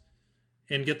tiers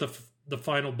and get the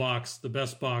final box, the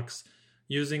best box,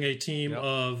 using a team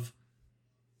of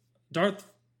Darth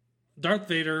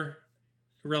Vader,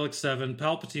 Relic 7,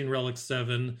 Palpatine, Relic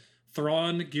 7,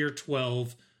 Thrawn, Gear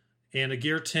 12, and a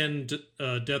Gear 10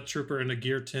 Death Trooper and a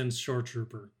Gear 10 Shore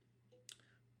Trooper.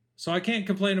 So I can't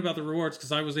complain about the rewards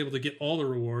because I was able to get all the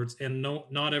rewards, and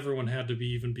not everyone had to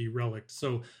even be relic.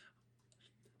 So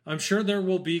I'm sure there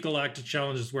will be galactic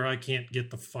challenges where I can't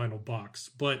get the final box,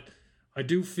 but I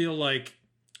do feel like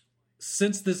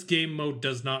since this game mode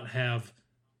does not have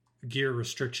gear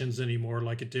restrictions anymore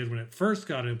like it did when it first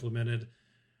got implemented,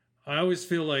 I always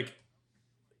feel like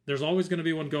there's always going to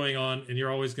be one going on and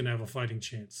you're always going to have a fighting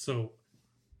chance. So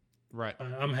right.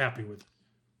 I'm happy with it.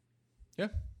 Yeah.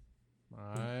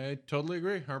 I totally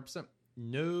agree. 100%.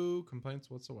 No complaints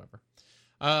whatsoever.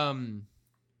 I feel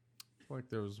like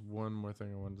there was one more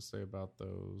thing I wanted to say about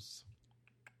those.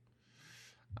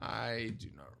 I do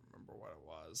not remember what it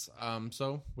was.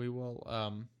 So we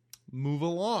will move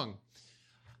along.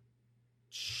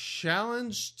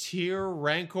 Challenge tier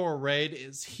Rancor raid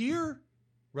is here.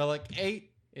 Relic 8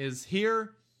 is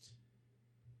here.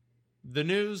 The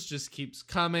news just keeps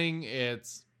coming.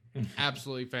 It's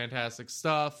absolutely fantastic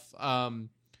stuff.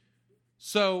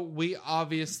 So we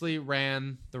obviously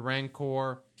ran the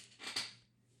Rancor.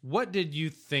 What did you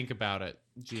think about it,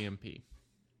 GMP?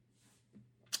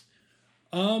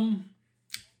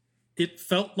 It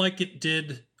felt like it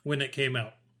did when it came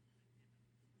out.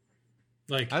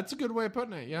 Like, that's a good way of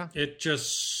putting it, yeah. It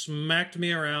just smacked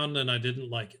me around and I didn't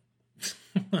like it.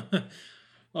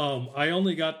 I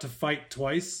only got to fight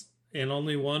twice, and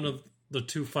only one of the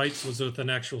two fights was with an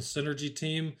actual synergy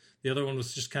team. The other one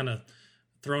was just kind of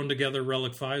thrown together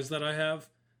Relic 5s that I have.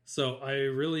 So I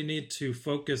really need to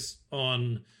focus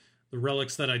on the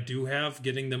relics that I do have,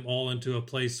 getting them all into a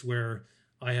place where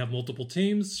I have multiple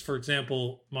teams. For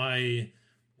example, my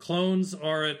clones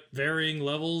are at varying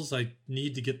levels. I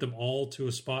need to get them all to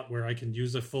a spot where I can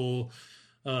use a full,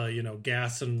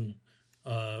 gas and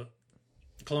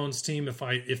clones team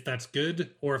if that's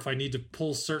good, or if I need to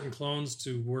pull certain clones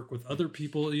to work with other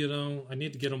people. I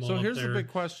need to get them all. So here's up there. the big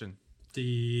question: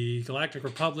 the Galactic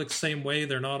Republic, same way.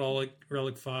 They're not all like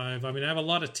Relic 5. I mean, I have a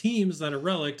lot of teams that are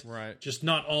Relic, right? Just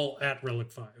not all at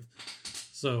Relic 5.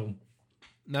 So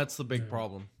that's the big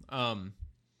problem.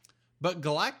 But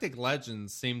Galactic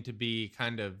Legends seem to be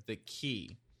kind of the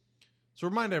key. So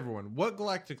remind everyone, what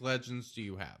Galactic Legends do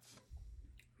you have?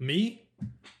 Me?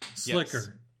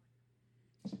 Slicker.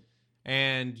 Yes.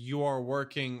 And you are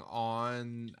working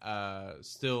on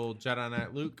still Jedi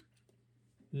Knight Luke?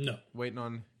 No. Waiting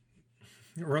on...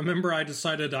 Remember, I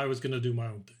decided I was going to do my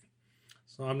own thing.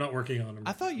 So I'm not working on him.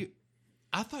 I thought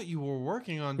you were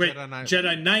working on Jedi Knight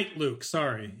Jedi Knight Luke,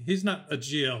 sorry. He's not a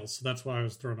GL, so that's why I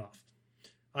was thrown off.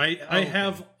 I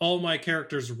have all my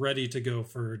characters ready to go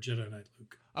for Jedi Knight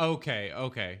Luke.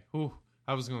 Okay. Ooh,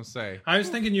 I was going to say. I was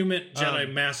thinking you meant Jedi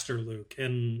Master Luke,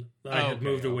 and I had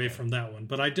moved away from that one.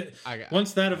 But I did.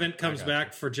 Once that event comes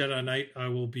back for Jedi Knight, I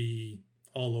will be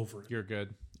all over it. You're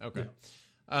good. Okay.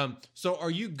 Yeah. So are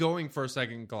you going for a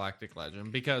second Galactic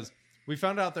Legend? Because we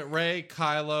found out that Rey,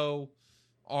 Kylo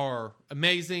are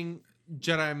amazing.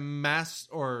 Jedi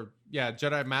Master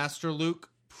Luke,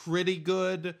 pretty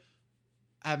good.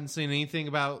 I haven't seen anything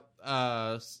about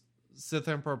Sith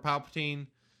Emperor Palpatine.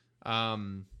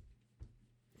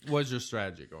 What's your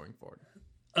strategy going forward?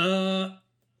 I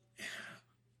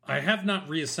have not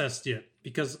reassessed yet,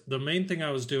 because the main thing I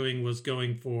was doing was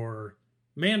going for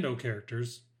Mando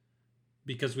characters,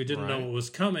 because we didn't know what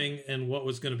was coming and what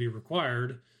was going to be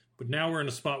required. But now we're in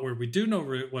a spot where we do know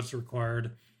what's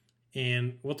required,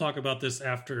 and we'll talk about this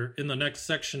in the next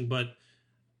section, but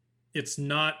it's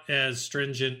not as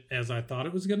stringent as I thought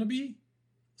it was going to be.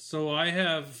 So I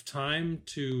have time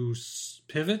to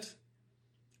pivot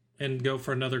and go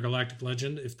for another Galactic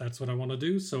Legend if that's what I want to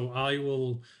do. So I'm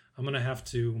going to have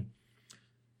to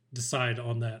decide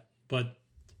on that. But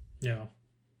yeah,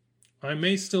 I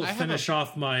may still finish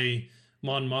off my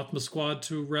Mon Mothma squad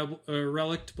to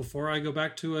Relic before I go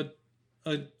back to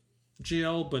a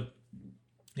GL. But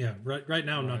yeah, right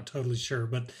now I'm not totally sure.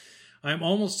 But I'm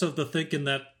almost of the thinking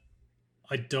that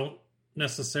I don't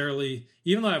necessarily,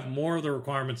 even though I have more of the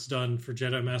requirements done for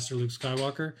Jedi Master Luke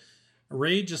Skywalker,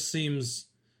 Rey just seems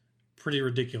pretty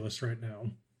ridiculous right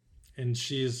now. And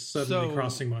she is suddenly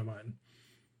crossing my mind.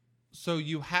 So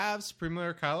you have Supreme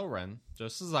Leader Kylo Ren,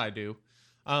 just as I do.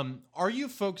 Are you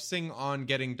focusing on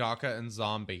getting Daka and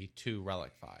Zombie to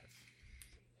Relic 5?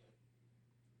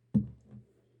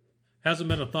 Hasn't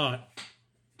been a thought.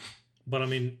 But I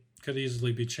mean, could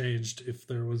easily be changed if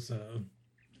there was a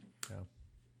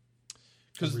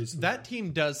because reason. that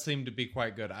team does seem to be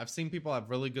quite good. I've seen people have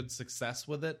really good success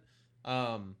with it.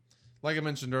 Like I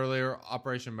mentioned earlier,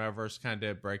 Operation Metaverse kind of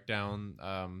did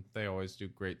breakdown. They always do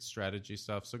great strategy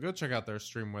stuff, so go check out their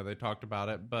stream where they talked about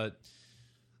it. But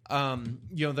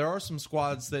there are some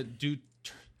squads that do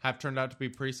have turned out to be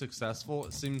pretty successful.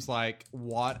 It seems like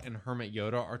Watt and Hermit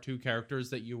Yoda are two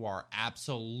characters that you are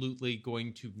absolutely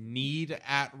going to need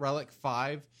at Relic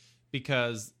 5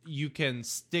 because you can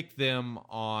stick them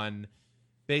on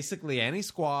basically any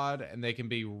squad and they can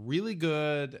be really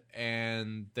good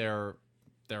and they're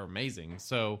amazing.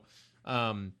 So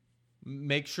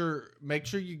make sure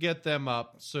you get them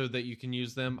up so that you can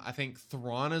use them. I think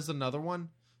Thrawn is another one.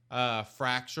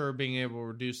 Fracture, being able to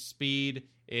reduce speed,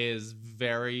 is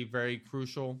very, very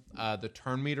crucial. The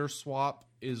turn meter swap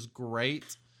is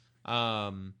great.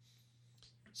 So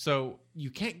you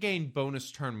can't gain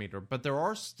bonus turn meter, but there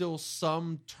are still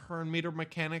some turn meter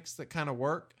mechanics that kind of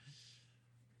work.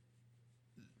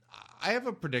 I have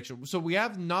a prediction. So we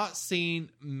have not seen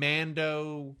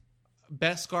Beskar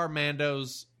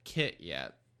Mando's kit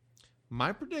yet.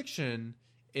 My prediction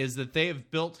is that they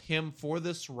have built him for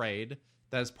this raid.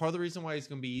 That is part of the reason why he's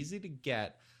going to be easy to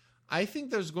get. I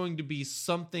think there's going to be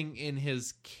something in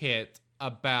his kit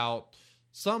about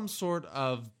some sort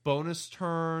of bonus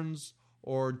turns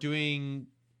or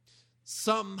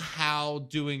somehow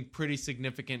doing pretty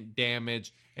significant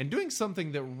damage and doing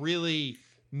something that really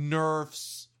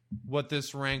nerfs what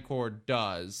this Rancor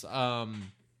does.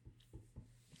 I'm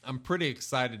pretty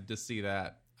excited to see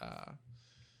that.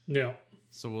 Yeah.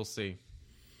 So we'll see.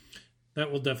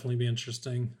 That will definitely be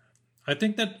interesting. I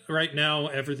think that right now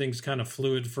everything's kind of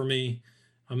fluid for me.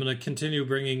 I'm going to continue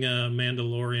bringing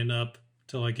Mandalorian up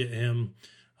till I get him.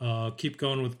 Keep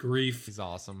going with Grief. He's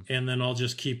awesome. And then I'll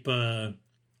just keep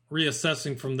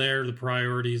reassessing from there the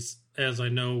priorities as I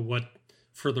know what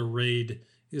for the raid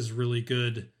is really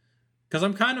good. Because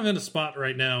I'm kind of in a spot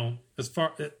right now,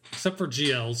 except for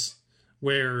GLs,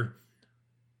 where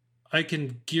I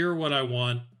can gear what I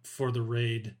want for the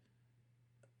raid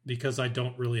because I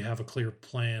don't really have a clear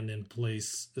plan in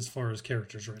place as far as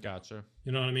characters right now. Gotcha.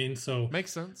 You know what I mean? So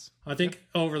makes sense. I think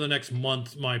over the next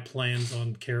month, my plans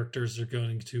on characters are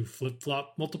going to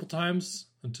flip-flop multiple times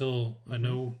until I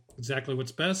know exactly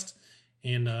what's best.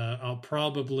 And I'll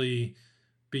probably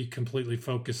be completely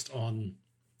focused on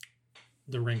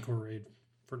the Rancor raid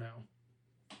for now.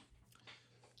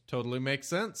 Totally makes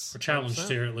sense. Or challenged 100%.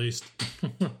 here at least.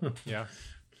 Yeah.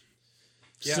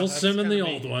 Still simming the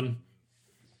old one.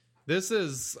 This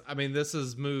has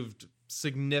moved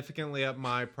significantly up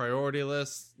my priority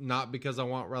list, not because I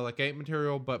want Relic 8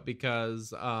 material, but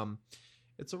because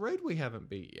it's a raid we haven't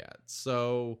beat yet.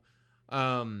 So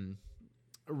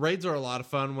raids are a lot of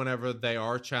fun whenever they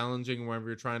are challenging, whenever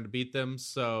you're trying to beat them.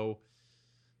 So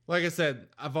like I said,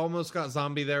 I've almost got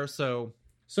zombie there. So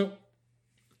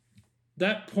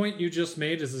that point you just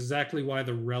made is exactly why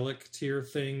the Relic tier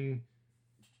thing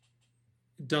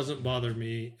doesn't bother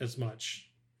me as much.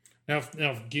 Now,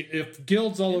 if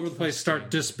guilds all over the place start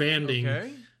disbanding,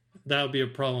 that would be a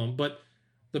problem. But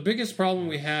the biggest problem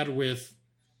we had with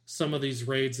some of these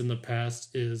raids in the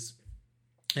past is,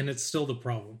 and it's still the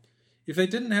problem, if they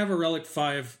didn't have a Relic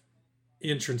 5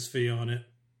 entrance fee on it,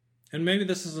 and maybe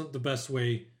this isn't the best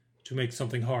way to make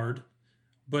something hard,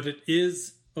 but it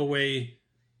is a way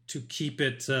to keep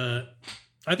it,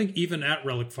 I think even at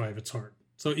Relic 5 it's hard.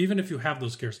 So even if you have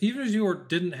those characters, even if you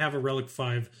didn't have a Relic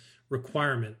 5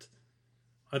 requirement,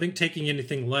 I think taking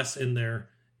anything less in there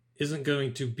isn't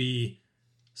going to be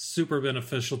super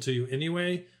beneficial to you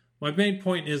anyway. My main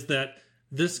point is that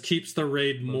this keeps the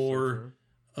raid more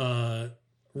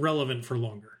relevant for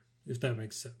longer, if that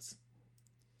makes sense.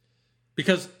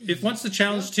 Because if once the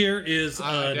challenge tier is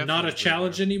not a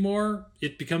challenge anymore,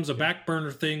 it becomes a back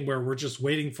burner thing where we're just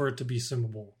waiting for it to be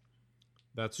simmable.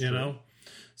 That's true. You know?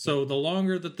 So the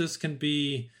longer that this can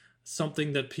be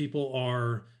something that people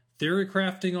are theory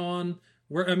crafting on,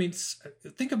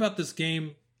 think about this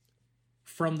game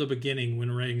from the beginning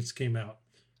when Raids came out.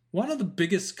 One of the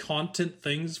biggest content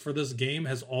things for this game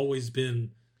has always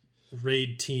been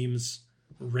raid teams,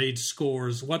 raid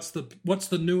scores. What's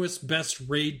the newest, best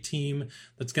raid team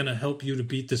that's going to help you to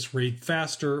beat this raid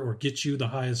faster or get you the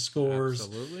highest scores?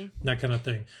 Absolutely. That kind of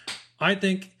thing. I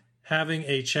think having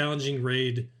a challenging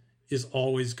raid is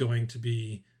always going to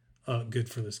be good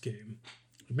for this game.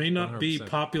 It may not 100%. be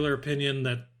popular opinion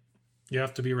that you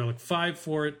have to be Relic 5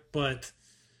 for it, but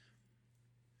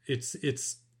it's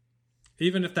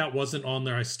even if that wasn't on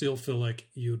there, I still feel like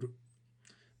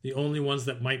the only ones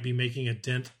that might be making a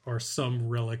dent are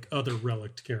some other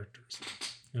relic characters.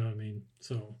 You know what I mean?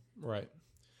 So Right.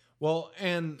 Well,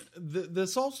 and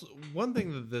this also, one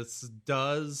thing that this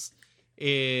does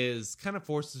is kind of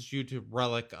forces you to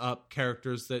relic up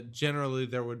characters that generally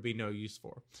there would be no use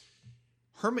for.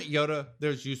 Hermit Yoda,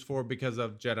 there's use for because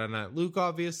of Jedi Knight Luke,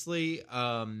 obviously.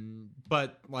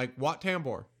 But like Wat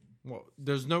Tambor, well,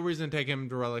 there's no reason to take him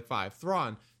to Relic 5.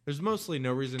 Thrawn, there's mostly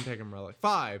no reason to take him to Relic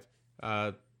 5.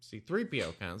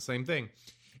 C-3PO, kind of the same thing.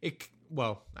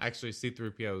 Well, actually,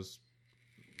 C-3PO's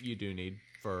you do need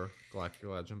for Galactic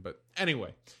Legend, but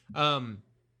anyway,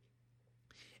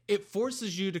 it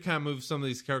forces you to kind of move some of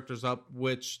these characters up,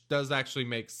 which does actually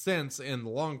make sense in the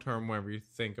long term whenever you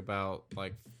think about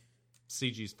like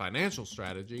CG's financial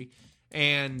strategy,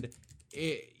 and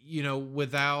it,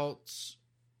 without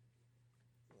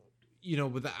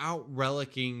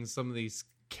relicking some of these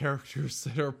characters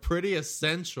that are pretty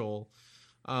essential,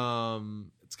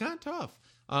 it's kind of tough.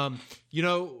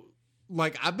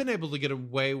 Like I've been able to get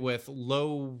away with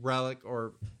low relic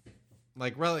or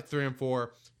like Relic 3 and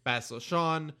 4, Bastila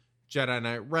Shan, Jedi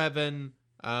Knight Revan,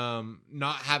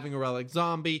 not having a relic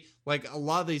zombie. Like a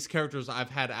lot of these characters I've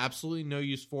had absolutely no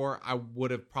use for. I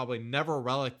would have probably never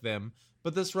relic them,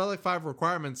 but this Relic 5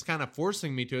 requirement's kind of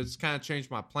forcing me to. It's kind of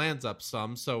changed my plans up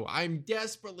some, so I'm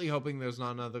desperately hoping there's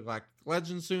not another Galactic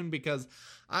Legend soon, because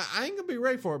I ain't gonna be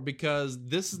ready for it, because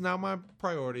this is now my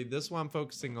priority. This is what I'm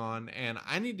focusing on, and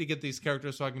I need to get these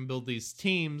characters so I can build these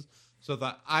teams so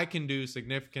that I can do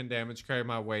significant damage, carry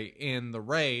my way in the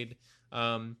raid.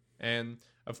 And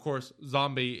of course,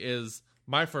 zombie is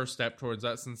my first step towards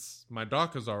that, since my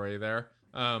dock is already there.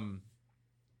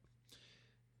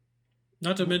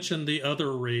 not to mention the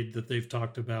other raid that they've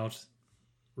talked about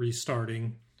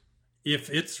restarting.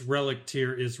 If its relic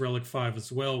tier is Relic 5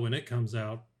 as well when it comes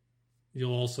out,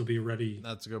 you'll also be ready.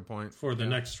 That's a good point. For the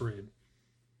next raid.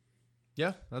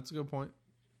 Yeah, that's a good point.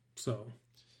 So.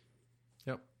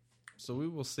 Yep. So we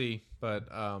will see. But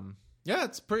yeah,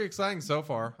 it's pretty exciting so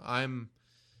far. I'm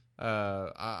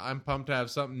pumped to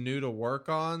have something new to work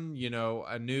on, you know,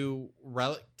 a new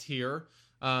relic tier.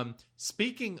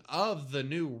 Speaking of the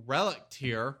new relic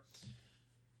tier,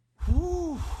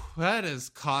 whew, that is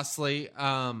costly.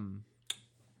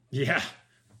 Yeah.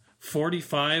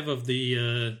 45 of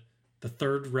the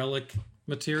third relic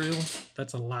material.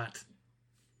 That's a lot.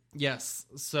 Yes.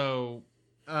 So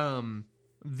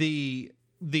the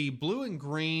blue and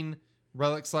green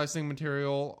relic slicing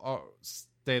material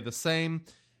stay the same.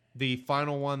 The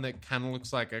final one that kind of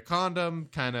looks like a condom,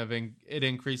 it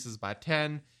increases by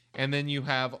 10. And then you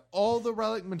have all the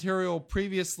relic material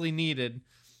previously needed,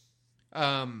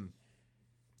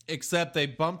 except they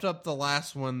bumped up the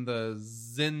last one, the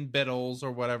Zen Biddles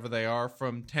or whatever they are,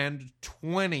 from 10 to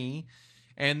 20,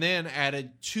 and then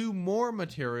added 2 more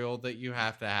material that you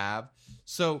have to have.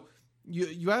 So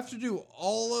you have to do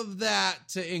all of that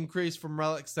to increase from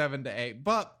Relic 7 to 8.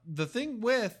 But the thing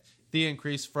with the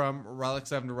increase from Relic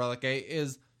 7 to Relic 8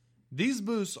 is these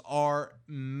boosts are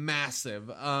massive.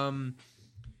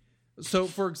 So,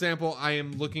 for example, I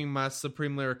am looking my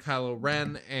Supreme Leader Kylo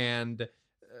Ren, and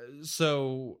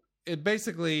so it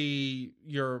basically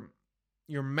your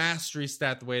mastery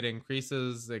stat, the way it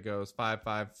increases, it goes 5,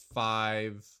 5,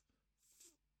 5,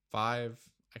 5.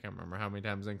 I can't remember how many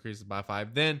times it increases by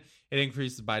 5. Then it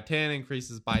increases by 10,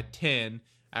 increases by 10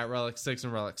 at Relic 6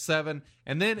 and Relic 7,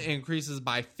 and then it increases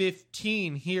by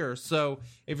 15 here. So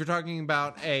if you're talking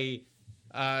about an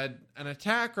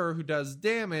attacker who does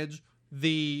damage,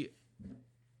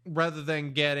 rather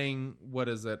than getting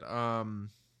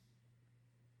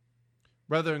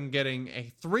rather than getting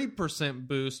a 3%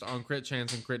 boost on crit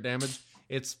chance and crit damage,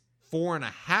 it's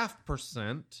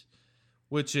 4.5%,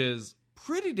 which is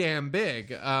pretty damn big.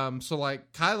 So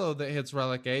like Kylo that hits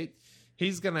Relic 8,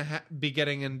 he's going to be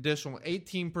getting an additional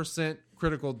 18%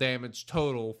 critical damage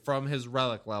total from his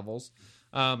relic levels.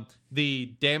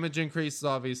 The damage increase is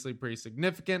obviously pretty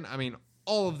significant. I mean,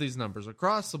 all of these numbers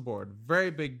across the board, very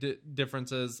big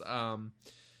differences,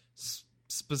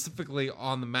 specifically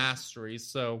on the mastery.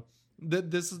 So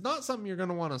this is not something you're going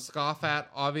to want to scoff at.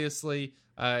 Obviously,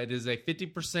 it is a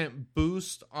 50%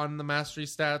 boost on the mastery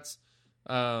stats,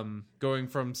 going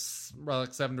from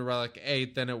Relic 7 to Relic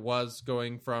 8 than it was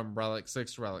going from Relic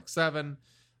 6 to Relic 7.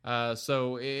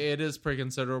 So it is pretty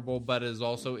considerable, but it is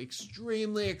also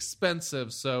extremely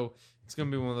expensive. So it's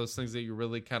going to be one of those things that you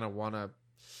really kind of want to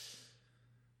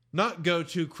not go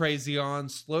too crazy on,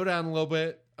 slow down a little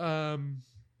bit,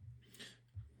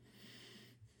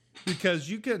 because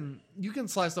you can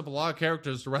slice up a lot of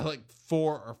characters to Relic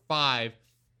 4 or 5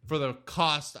 for the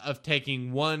cost of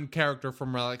taking one character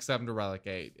from Relic 7 to Relic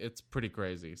 8. It's pretty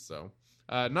crazy. So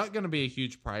not going to be a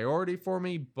huge priority for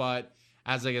me, but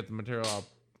as I get the material,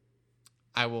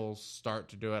 I will start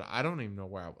to do it. I don't even know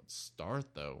where I would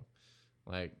start though.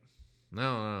 Like,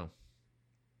 no.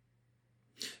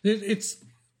 It's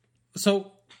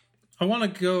so I want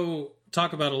to go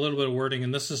talk about a little bit of wording,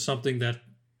 and this is something that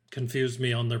confused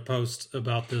me on their post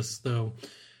about this, though.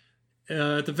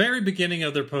 At the very beginning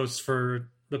of their post for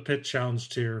the Pit Challenge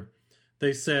tier,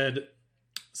 they said,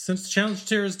 since the challenge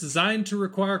tier is designed to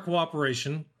require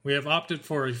cooperation, we have opted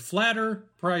for a flatter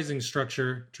pricing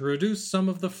structure to reduce some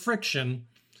of the friction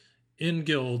in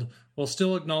Guild while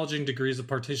still acknowledging degrees of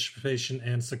participation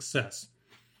and success.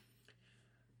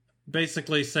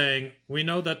 Basically saying, we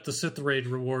know that the Sith Raid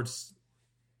rewards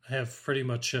have pretty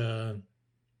much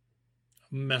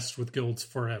messed with guilds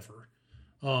forever.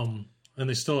 And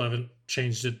they still haven't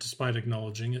changed it despite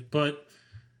acknowledging it. But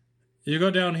you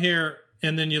go down here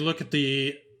and then you look at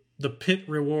the pit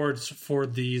rewards for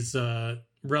these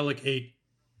Relic 8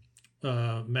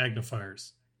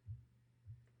 magnifiers.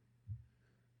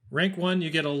 Rank 1, you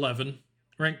get 11.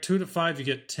 Rank 2 to 5, you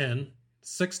get 10.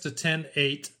 6 to 10,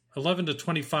 8. 11 to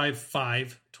 25,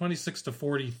 5. 26 to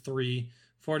 43.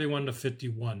 41 to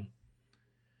 51.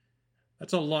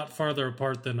 That's a lot farther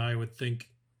apart than I would think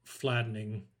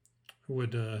flattening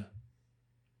would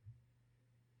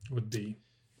be.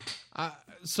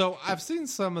 So I've seen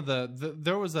some of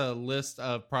there was a list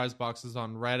of prize boxes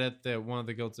on Reddit that one of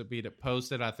the guilds that beat it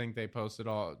posted. I think they posted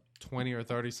all 20 or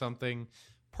 30 something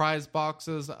prize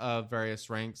boxes of various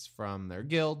ranks from their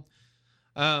guild.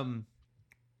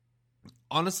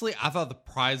 Honestly, I thought the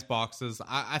prize boxes,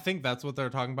 I think that's what they're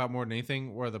talking about more than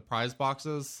anything, were the prize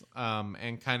boxes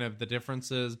and kind of the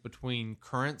differences between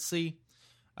currency.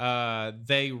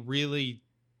 They really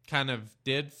kind of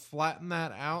did flatten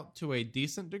that out to a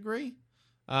decent degree.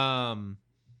 I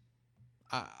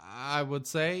would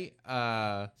say.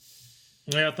 Yeah,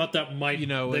 I thought that might,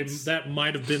 that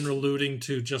might have been alluding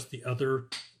to just the other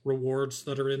rewards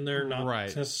that are in there, not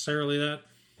necessarily that.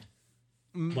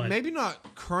 But maybe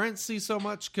not currency so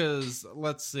much, because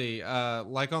let's see,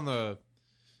 like on the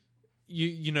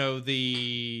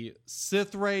the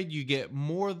Sith Raid, you get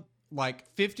more,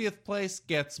 like 50th place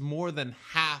gets more than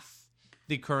half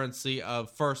the currency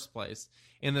of first place.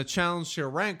 In the Challenge Tier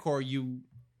Rancor,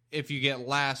 if you get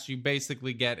last, you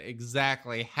basically get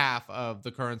exactly half of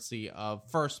the currency of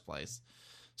first place.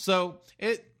 So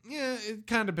it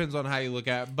kind of depends on how you look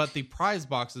at it, but the prize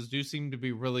boxes do seem to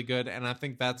be really good, and I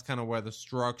think that's kind of where the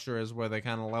structure is, where they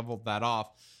kind of leveled that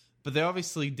off. But they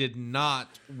obviously did not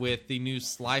with the new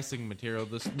slicing material.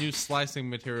 This new slicing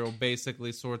material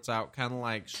basically sorts out kind of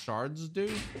like shards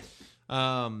do.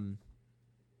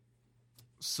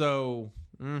 So,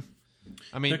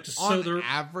 I mean, on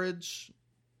average...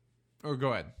 Or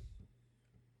go ahead.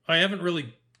 I haven't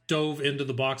really dove into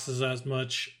the boxes as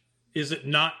much. Is it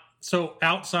not... So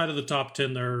outside of the top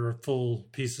 10, there are full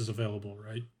pieces available,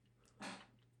 right?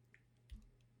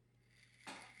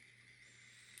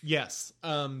 Yes,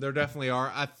 there definitely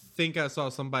are. I think I saw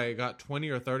somebody got 20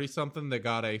 or 30 something that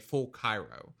got a full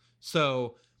Cairo.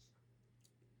 So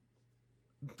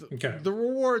the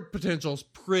reward potential is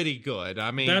pretty good.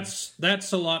 I mean,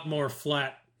 that's a lot more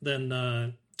flat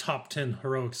than top 10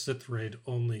 heroic Sith Raid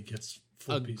only gets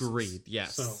full pieces. Agreed.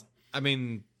 Yes. So I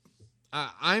mean,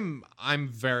 I'm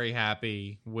very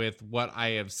happy with what I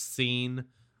have seen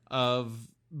of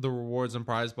the rewards and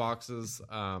prize boxes.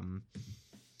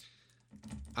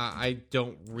 I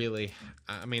don't really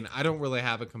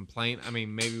have a complaint. I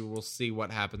mean, maybe we'll see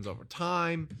what happens over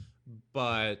time,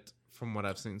 but from what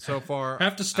I've seen so far, I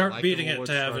have to start beating it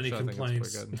to have any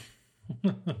complaints.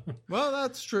 Well,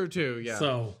 that's true too. Yeah,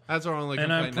 so that's our only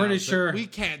complaint. And I'm pretty sure we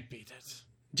can't beat it.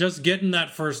 Just getting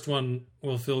that first one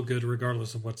will feel good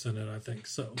regardless of what's in it, I think.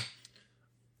 So,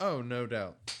 oh, no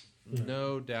doubt. Yeah.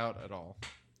 No doubt at all.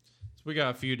 So we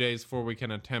got a few days before we can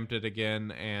attempt it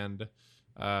again and,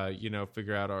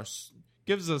 figure out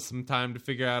gives us some time to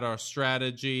figure out our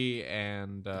strategy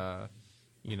and,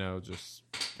 just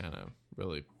kind of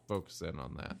really focus in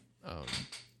on that.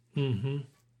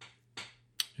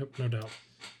 Yep, no doubt.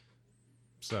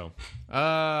 So,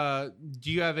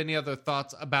 do you have any other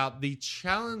thoughts about the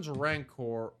Challenge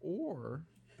Rancor or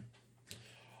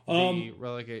the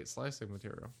Relic 8 slicing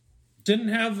material?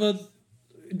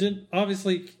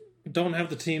 Obviously don't have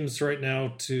the teams right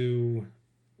now to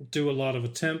do a lot of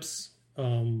attempts,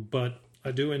 but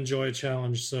I do enjoy a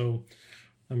challenge, so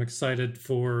I'm excited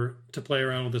to play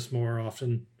around with this more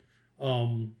often.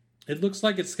 It looks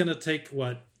like it's going to take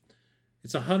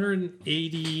it's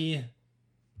 180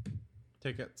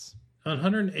 tickets.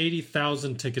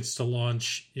 180,000 tickets to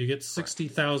launch. You get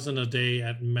 60,000 a day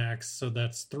at max, so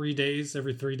that's 3 days.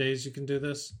 Every 3 days you can do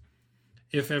this.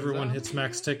 If everyone hits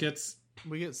max tickets.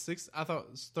 We get six. I thought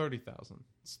it was 30,000.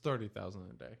 It's 30,000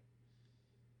 a day.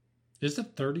 Is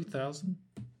it 30,000?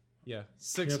 Yeah, Yeah, I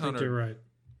 600. think you're right.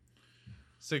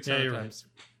 600 Yeah, you're times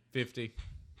 50.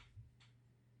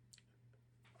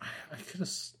 I could have.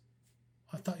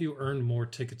 I thought you earned more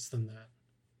tickets than that.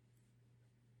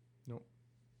 Nope.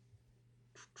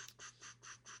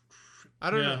 I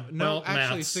don't Yeah, know. No, well,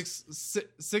 actually, maths.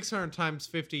 600 times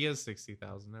 50 is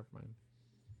 60,000. Never mind.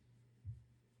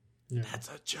 Yeah, That's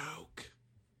a joke.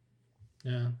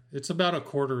 yeah. It's about a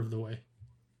quarter of the way.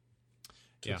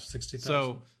 To Yeah. 60,000.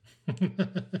 So,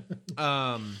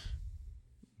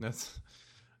 that's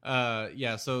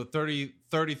yeah, so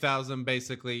 30,000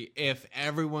 basically. If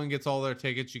everyone gets all their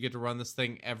tickets, you get to run this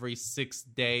thing every 6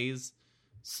 days.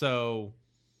 So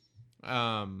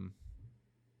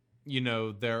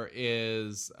there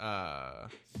is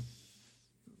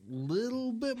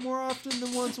little bit more often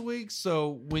than once a week.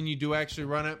 So when you do actually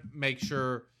run it, make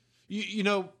sure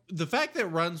the fact that it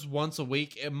runs once a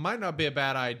week, it might not be a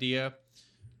bad idea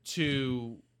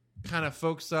to kind of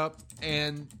focus up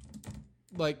and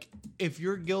like if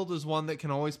your guild is one that can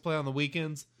always play on the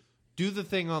weekends, do the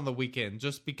thing on the weekend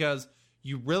just because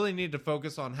you really need to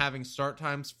focus on having start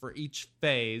times for each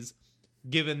phase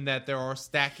given that there are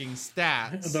stacking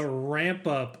stats. The ramp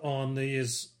up on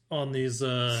these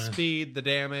Speed, the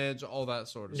damage, all that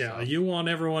sort of stuff. Yeah, you want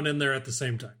everyone in there at the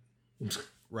same time.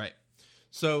 Right.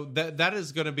 So that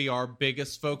is going to be our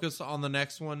biggest focus on the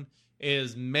next one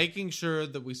is making sure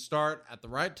that we start at the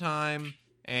right time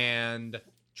and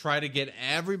try to get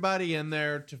everybody in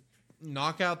there to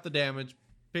knock out the damage,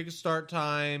 pick a start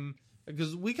time,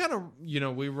 because we kind of,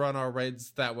 we run our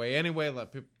raids that way anyway,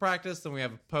 let people practice, then we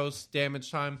have a post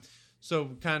damage time. So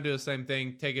we kind of do the same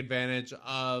thing, take advantage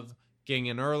of getting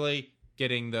in early,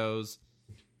 getting those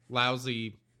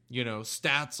lousy,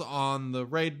 stats on the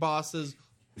raid bosses,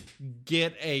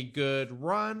 get a good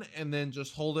run, and then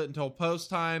just hold it until post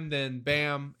time. Then,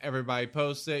 bam, everybody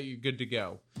posts it. You're good to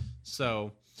go.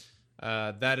 So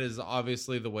that is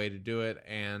obviously the way to do it.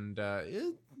 And,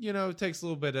 it takes a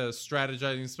little bit of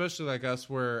strategizing, especially like us.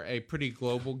 We're a pretty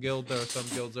global guild. There are some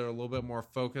guilds that are a little bit more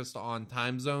focused on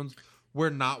time zones. We're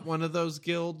not one of those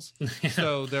guilds,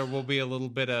 so there will be a little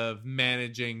bit of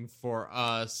managing for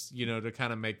us, to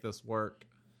kind of make this work.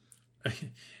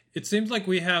 It seems like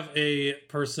we have a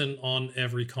person on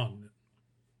every continent.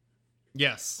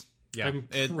 Yes. Yeah.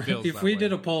 If we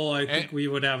did a poll, I think we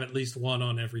would have at least one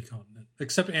on every continent,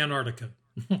 except Antarctica.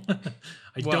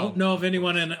 I don't know of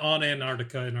anyone on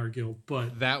Antarctica in our guild,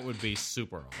 but that would be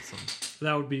super awesome.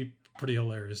 That would be pretty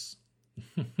hilarious.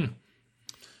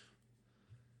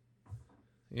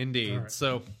 Indeed. Right.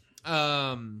 So,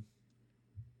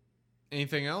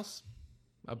 anything else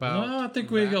about? No, I think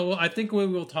we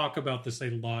will talk about this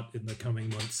a lot in the coming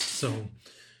months. So,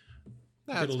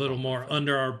 get a little more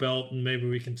under our belt, and maybe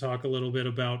we can talk a little bit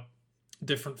about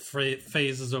different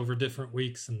phases over different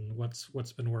weeks and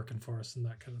what's been working for us and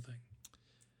that kind of thing.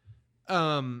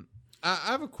 I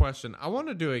have a question. I want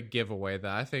to do a giveaway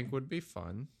that I think would be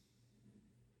fun.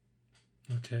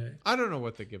 Okay. I don't know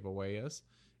what the giveaway is.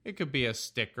 It could be a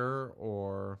sticker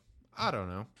or I don't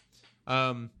know.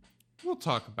 We'll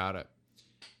talk about it.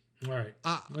 All right.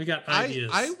 We got ideas.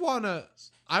 I wanna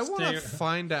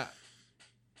find out.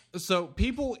 So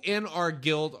people in our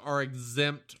guild are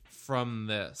exempt from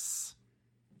this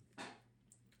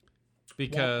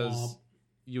because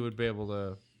you would be able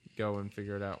to go and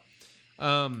figure it out.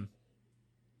 How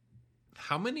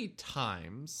many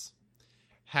times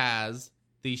has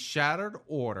the Shattered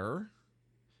Order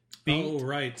beat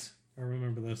I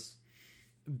remember this.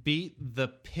 Beat the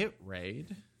Pit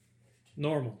Raid?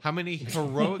 Normal. How many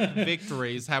heroic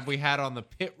victories have we had on the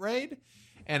Pit Raid?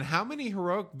 And how many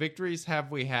heroic victories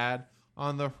have we had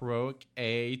on the heroic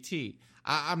AAT?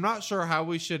 I'm not sure how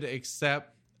we should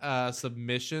accept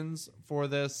submissions for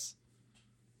this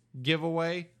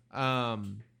giveaway.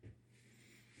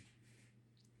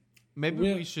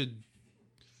 Maybe we should.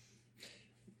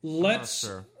 Let's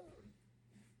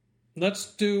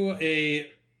do a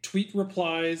tweet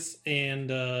replies and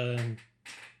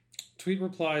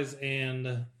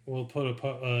we'll put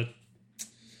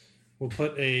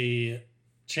a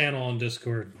channel on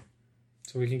Discord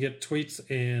so we can get tweets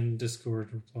and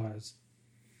Discord replies.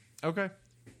 Okay.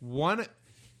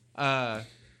 So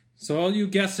all you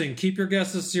guessing, keep your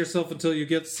guesses to yourself until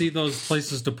you see those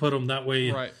places to put them. That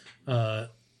way, right.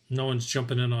 No one's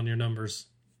jumping in on your numbers.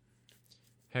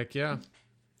 Heck yeah.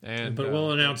 But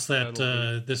we'll announce that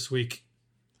this week.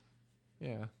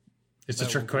 Yeah. It's a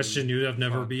trick question. You have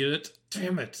never beat it.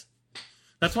 Damn it.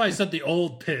 That's why I said the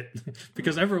old pit,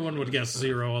 because everyone would guess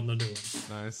 0 on the new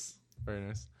one. Nice. Very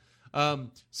nice.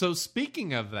 So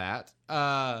speaking of that,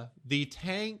 the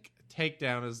tank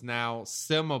takedown is now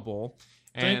simmable.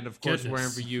 And of course,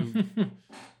 wherever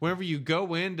you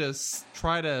go in to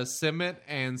try to sim it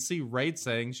and see raid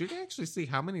settings, you can actually see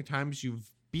how many times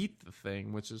you've beat the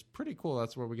thing, which is pretty cool.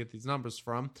 That's where we get these numbers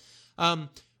from.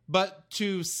 But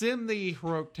to sim the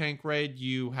heroic tank raid,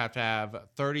 you have to have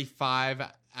 35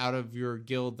 out of your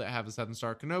guild that have a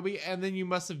 7-star Kenobi, and then you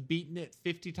must have beaten it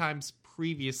 50 times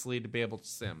previously to be able to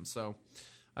sim. So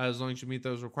as long as you meet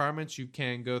those requirements, you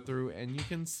can go through and you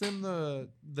can sim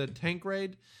the tank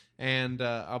raid. And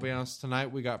I'll be honest,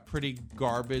 tonight we got pretty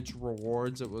garbage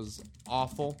rewards. It was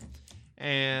awful.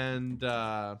 And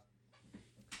I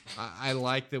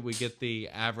like that we get the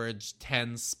average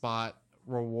 10-spot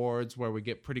rewards where we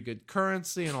get pretty good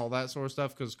currency and all that sort of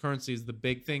stuff, because currency is the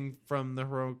big thing from the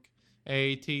heroic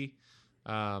AAT.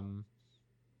 I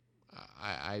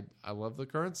love the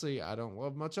currency. I don't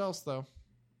love much else, though.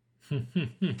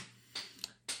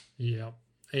 Yeah.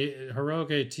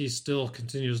 Heroic AT still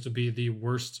continues to be the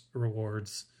worst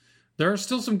rewards. There are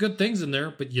still some good things in there,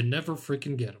 but you never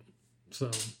freaking get them.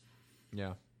 So,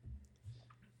 yeah,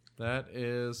 that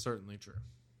is certainly true.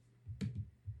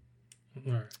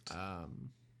 All right.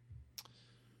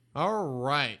 All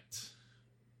right.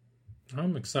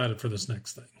 I'm excited for this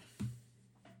next thing.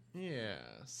 Yeah.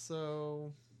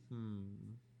 So,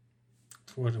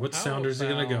 What sounders are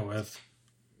you going to go with?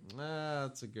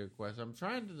 That's a good question. I'm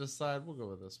trying to decide. We'll go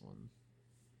with this one.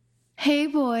 Hey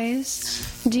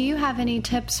boys, do you have any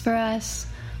tips for us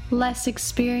less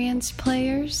experienced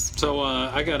players? So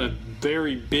I got a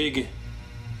very big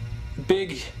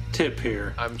tip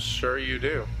here. I'm sure you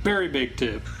do. Very big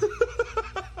tip.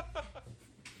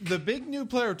 The big new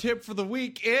player tip for the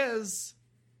week is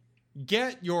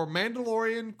get your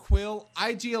Mandalorian, Quill,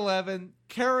 IG-11,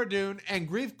 Cara Dune, and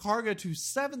Greef Karga to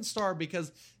 7-star,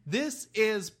 because this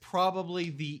is probably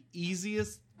the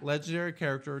easiest legendary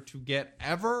character to get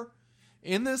ever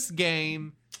in this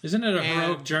game. Isn't it a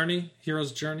heroic journey?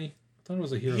 Hero's journey? I thought it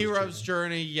was a hero's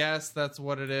journey. Yes, that's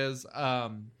what it is.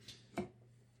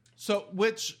 So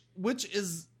which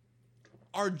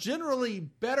are generally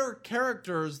better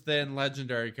characters than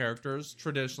legendary characters.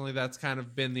 Traditionally, that's kind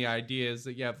of been the idea, is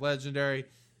that you have legendary,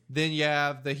 then you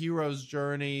have the hero's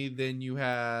journey, then you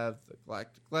have the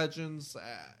Galactic Legends.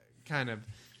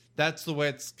 That's the way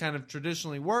it's kind of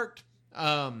traditionally worked.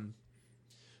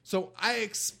 So I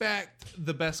expect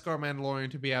the Beskar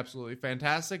Mandalorian to be absolutely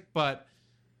fantastic, but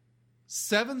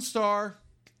 7-star,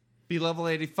 be level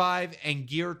 85, and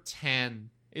gear 10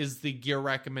 is the gear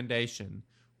recommendation,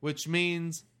 which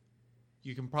means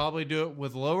you can probably do it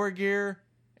with lower gear,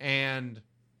 and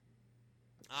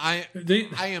I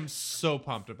am so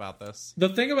pumped about this. The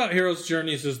thing about Heroes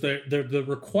Journeys is that the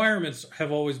requirements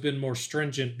have always been more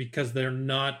stringent because they're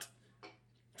not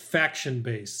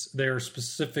faction-based. They're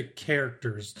specific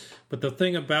characters. But the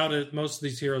thing about it, most of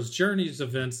these Heroes Journeys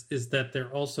events, is that they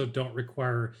also don't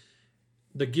require...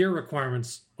 The gear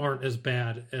requirements aren't as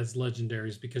bad as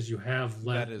legendaries because you have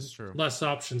that is true. Less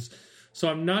options. So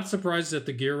I'm not surprised at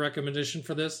the gear recommendation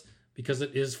for this, because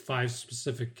it is 5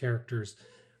 specific characters.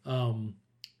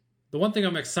 The one thing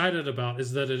I'm excited about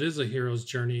is that it is a hero's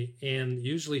journey, and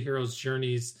usually hero's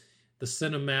journeys, the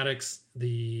cinematics,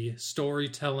 the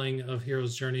storytelling of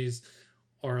hero's journeys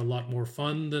are a lot more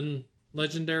fun than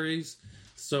legendaries.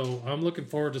 So I'm looking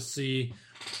forward to see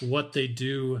what they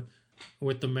do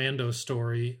with the Mando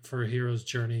story for a hero's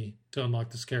journey to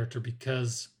unlock this character,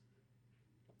 because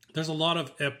there's a lot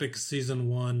of epic season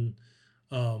 1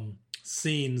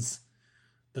 scenes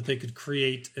that they could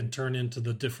create and turn into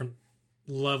the different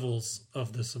levels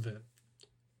of this event.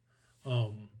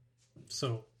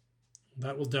 So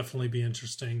that will definitely be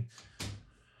interesting.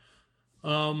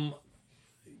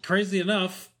 Crazy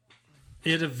enough,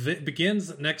 it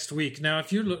begins next week. Now,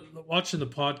 if you're watching the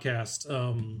podcast,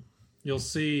 you'll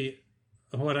see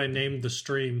what I named the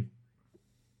stream.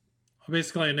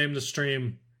 Basically, I named the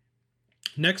stream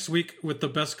next week with the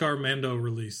Beskar Mando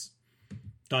release. ...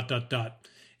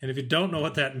 And if you don't know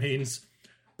what that means,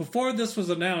 before this was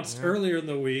announced earlier in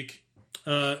the week,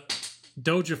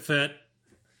 Doja Fett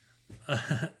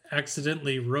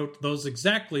accidentally wrote those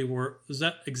exact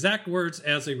words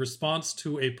as a response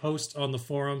to a post on the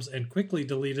forums and quickly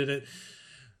deleted it,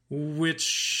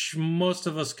 which most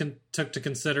of us took to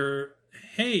consider,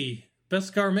 hey,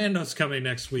 Beskar Mando's coming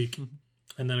next week.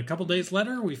 And then a couple days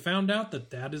later, we found out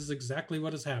that is exactly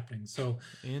what is happening. So,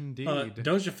 indeed,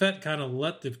 Doja Fett kind of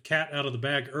let the cat out of the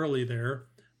bag early there,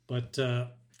 but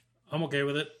I'm okay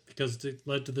with it because it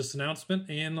led to this announcement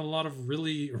and a lot of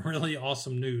really, really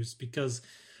awesome news. Because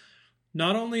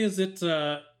not only is it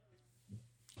a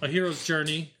hero's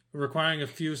journey requiring a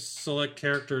few select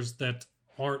characters that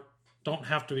don't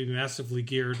have to be massively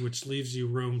geared, which leaves you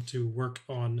room to work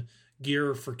on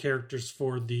gear for characters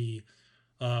for the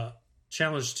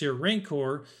challenge tier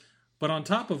Rancor. But on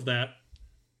top of that,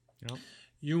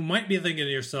 you might be thinking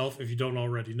to yourself, if you don't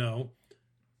already know,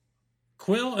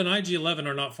 Quill and IG-11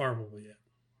 are not farmable yet.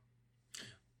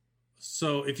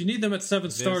 So if you need them at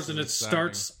 7 stars and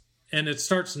it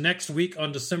starts next week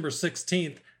on December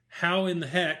 16th, how in the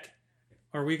heck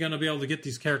are we going to be able to get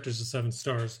these characters to 7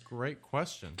 stars? Great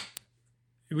question.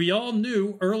 We all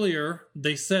knew earlier,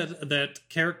 they said that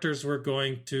characters were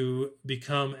going to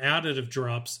become additive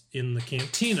drops in the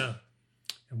Cantina.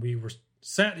 And we were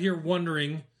sat here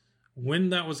wondering when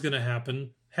that was going to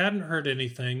happen. Hadn't heard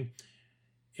anything.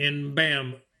 And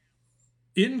bam,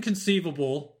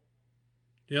 inconceivable.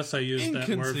 Yes, I used that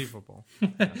word. Inconceivable.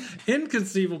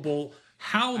 Inconceivable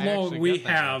how long we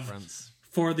have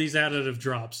for these additive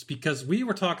drops. Because we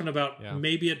were talking about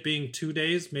maybe it being 2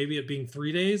 days, maybe it being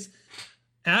 3 days.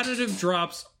 Additive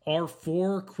drops are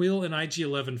for Quill and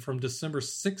IG-11 from December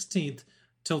 16th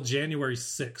till January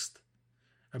 6th.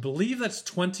 I believe that's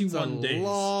 21 days.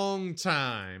 Long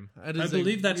time. I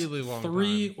believe that's really long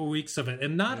 3 weeks of it.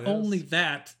 And not only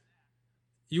that,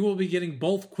 you will be getting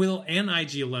both Quill and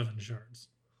IG-11 shards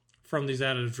from these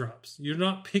additive drops. You're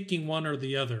not picking one or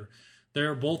the other.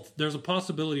 There's a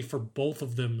possibility for both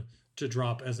of them to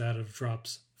drop as additive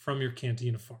drops from your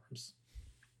Cantina farms.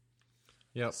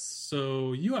 Yep.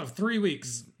 So you have 3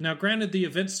 weeks. Now, granted, the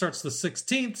event starts the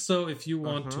 16th, so if you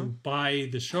want to buy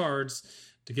the shards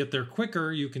to get there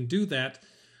quicker, you can do that.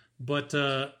 But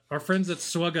our friends at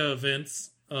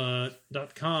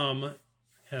swuggaevents.com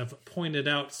have pointed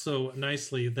out so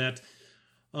nicely that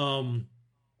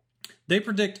they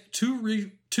predict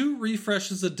two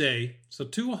refreshes a day, so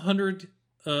 200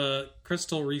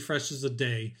 crystal refreshes a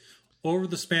day over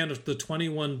the span of the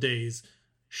 21 days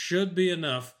should be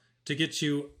enough to get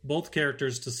you both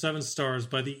characters to 7 stars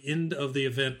by the end of the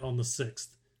event on the 6th.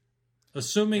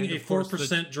 Assuming a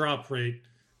 4% drop rate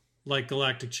like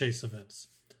Galactic Chase events.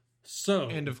 So,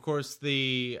 and of course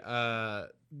the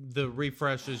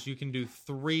refreshes, you can do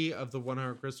 3 of the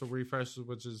 100 crystal refreshes,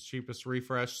 which is the cheapest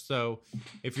refresh. So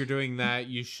if you're doing that,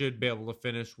 you should be able to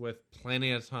finish with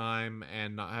plenty of time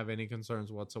and not have any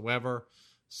concerns whatsoever.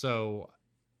 So,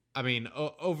 I mean,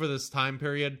 over this time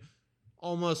period,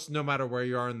 almost no matter where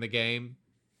you are in the game,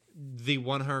 the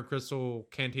 100 crystal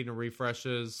Cantina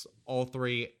refreshes, all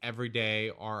 3 every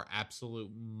day, are absolute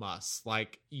musts.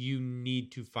 Like, you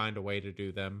need to find a way to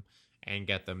do them and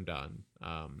get them done.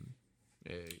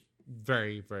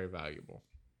 Very, very valuable.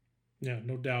 Yeah,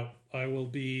 no doubt. I will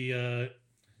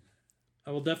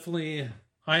definitely,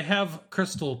 I have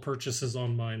crystal purchases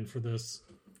on mine for this.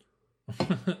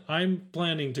 I'm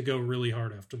planning to go really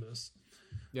hard after this.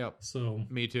 Yep. So,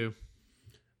 me too.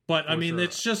 But I mean,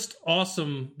 it's just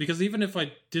awesome because even if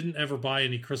I didn't ever buy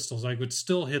any crystals, I would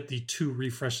still hit the 2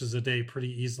 refreshes a day pretty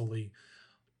easily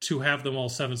to have them all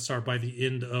 7-star by the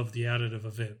end of the additive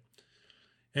event.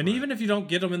 And even if you don't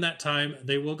get them in that time,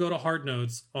 they will go to hard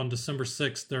nodes on December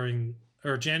 6th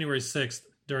January 6th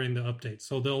during the update.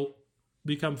 So they'll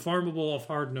become farmable off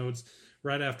hard nodes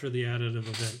right after the additive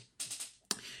event.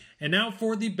 And now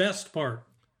for the best part.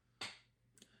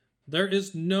 There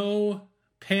is no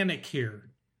panic here.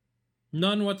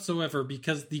 None whatsoever,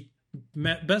 because the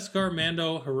Beskar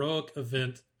Mando heroic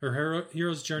event or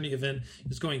Hero's Journey event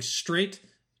is going straight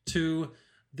to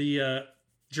the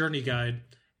journey guide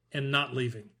and not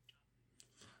leaving.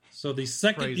 So the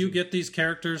second you get these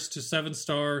characters to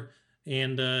 7-star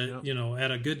and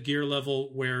at a good gear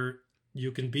level where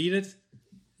you can beat it,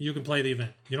 you can play the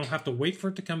event. You don't have to wait for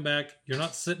it to come back. You're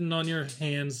not sitting on your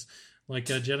hands like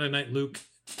Jedi Knight Luke,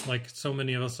 like so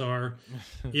many of us are.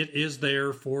 It is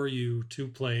there for you to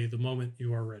play the moment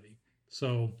you are ready.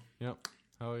 So, yep.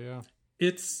 Oh yeah.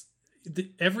 It's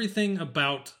everything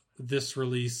about this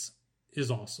release is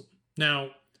awesome.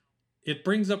 Now, it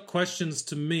brings up questions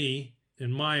to me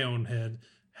in my own head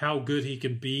how good he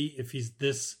can be if he's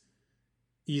this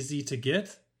easy to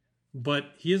get.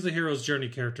 But he is a Hero's Journey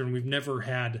character, and we've never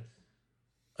had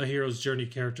a Hero's Journey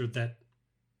character that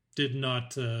did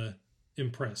not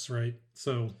impress, right?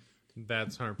 So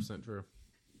that's 100% true.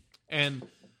 And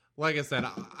like I said,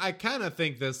 I kind of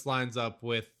think this lines up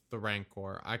with the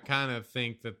Rancor. I kind of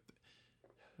think that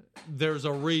there's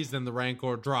a reason the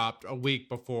Rancor dropped a week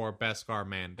before Beskar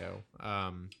Mando.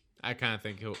 I kind of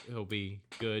think he'll be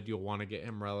good. You'll want to get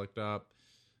him relicked up,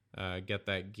 get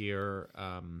that gear.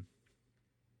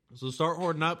 So start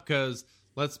hoarding up, because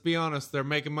let's be honest, they're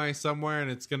making money somewhere,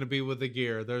 and it's going to be with the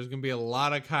gear. There's going to be a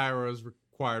lot of Kairos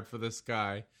required for this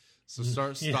guy. So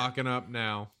start stocking up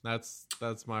now. That's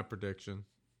my prediction.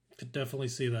 Could definitely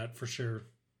see that for sure.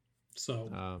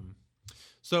 So,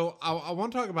 so I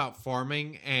want to talk about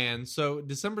farming. And so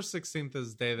December 16th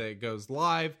is the day that it goes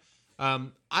live.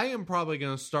 I am probably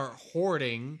going to start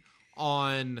hoarding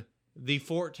on the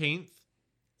 14th.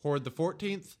 Hoard the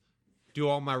 14th. Do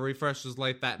all my refreshes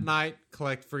late that night.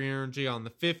 Collect free energy on the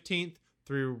 15th.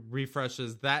 3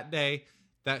 refreshes that day.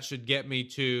 That should get me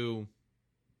to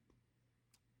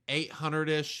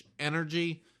 800-ish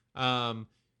energy.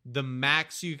 The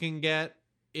max you can get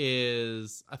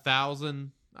is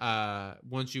 1,000.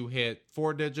 Once you hit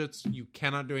 4 digits, you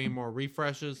cannot do any more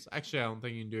refreshes. Actually, I don't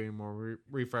think you can do any more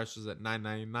refreshes at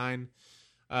 999.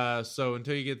 So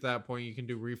until you get to that point, you can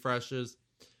do refreshes.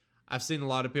 I've seen a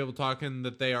lot of people talking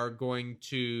that they are going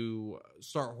to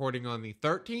start hoarding on the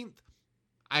 13th.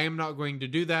 I am not going to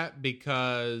do that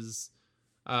because,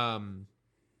 one,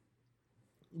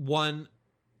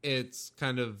 it's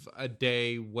kind of a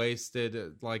day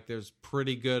wasted. Like, there's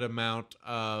pretty good amount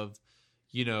of,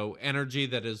 energy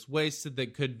that is wasted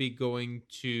that could be going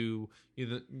to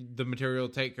the material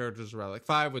take characters of Relic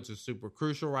 5, which is super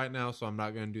crucial right now, so I'm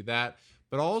not going to do that.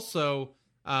 But also,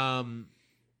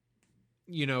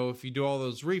 if you do all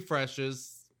those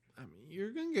refreshes, I mean,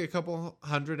 you're going to get a couple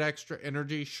hundred extra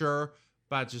energy, sure,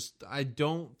 but I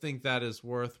don't think that is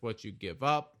worth what you give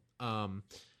up.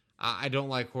 I don't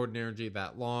like hoarding energy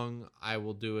that long. I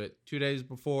will do it 2 days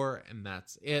before, and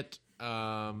that's it.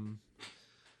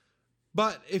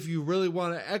 But if you really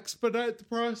want to expedite the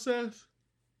process,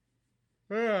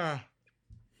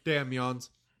 damn yawns.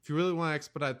 If you really want to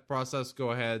expedite the process,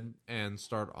 go ahead and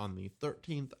start on the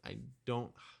 13th. I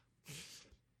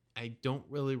don't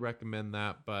really recommend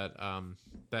that, but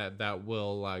that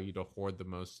will allow you to hoard the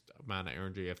most amount of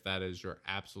energy if that is your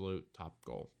absolute top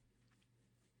goal.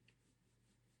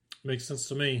 makes sense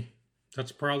to me.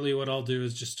 That's probably what I'll do,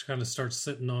 is just kind of start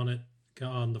sitting on it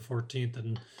on the 14th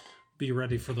and be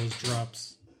ready for those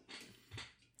drops.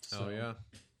 Oh, yeah.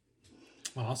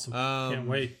 Awesome. Can't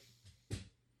wait.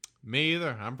 Me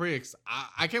either. I'm pretty excited.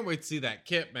 I can't wait to see that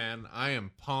kit, man. I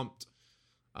am pumped.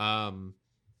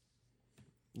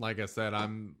 Like I said,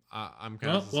 I'm kind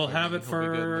of. We'll have it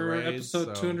for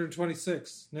episode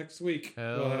 226 next week.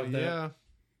 Hell yeah.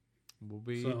 We'll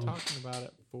be talking about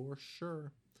it for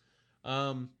sure.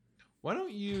 Why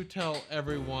don't you tell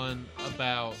everyone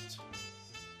about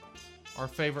our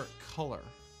favorite color?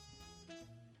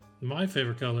 My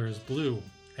favorite color is blue,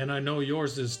 and I know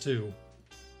yours is too,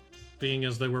 being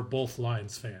as they were both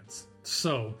Lions fans.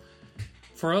 So,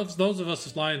 for those of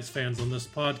us Lions fans on this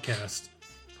podcast,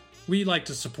 we like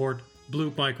to support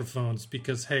blue microphones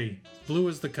because, hey, blue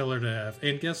is the color to have.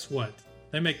 And guess what?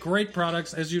 They make great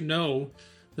products. As you know,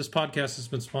 this podcast has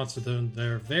been sponsored in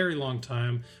their very long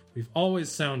time. We've always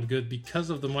sounded good because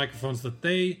of the microphones that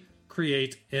they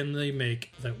create and they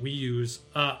make that we use.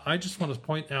 I just want to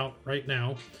point out right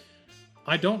now,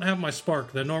 I don't have my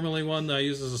Spark, the normally one that I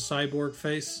use as a cyborg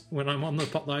face when I'm on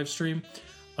the live stream.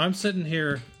 I'm sitting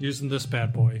here using this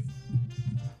bad boy.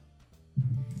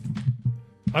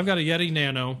 I've got a Yeti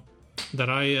Nano that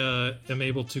I am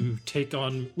able to take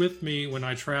on with me when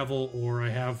I travel, or I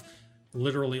have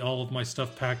literally all of my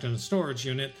stuff packed in a storage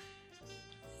unit.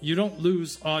 You don't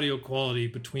lose audio quality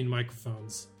between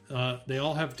microphones. They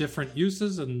all have different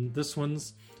uses, and this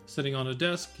one's sitting on a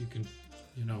desk. You can,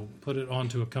 put it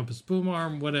onto a Compass boom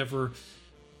arm, whatever.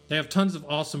 They have tons of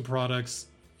awesome products.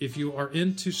 If you are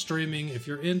into streaming, if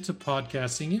you're into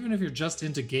podcasting, even if you're just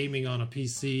into gaming on a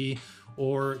PC,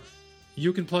 or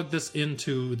you can plug this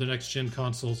into the next gen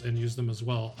consoles and use them as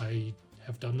well. I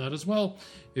have done that as well.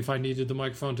 If I needed the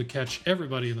microphone to catch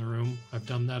everybody in the room, I've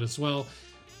done that as well.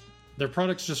 Their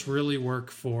products just really work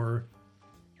for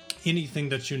anything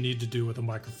that you need to do with a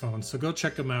microphone. So go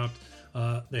check them out.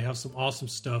 They have some awesome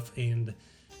stuff, and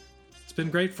it's been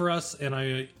great for us, and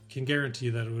I can guarantee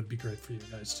that it would be great for you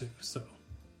guys too. So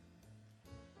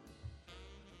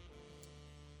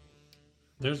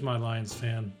there's my Lions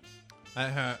fan.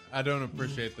 I don't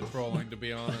appreciate the trolling, to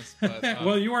be honest. But,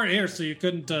 well, you weren't here, so you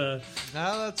couldn't. No,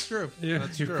 that's true. You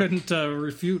couldn't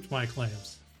refute my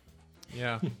claims.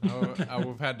 Yeah, I would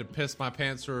have had to piss my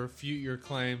pants to refute your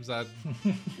claims. I'd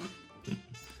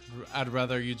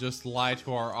rather you just lie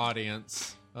to our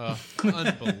audience.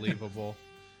 Unbelievable.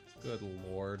 Good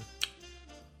Lord.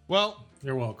 Well,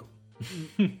 you're welcome.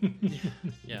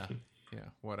 Yeah,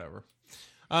 whatever.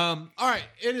 All right,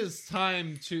 it is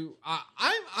time to.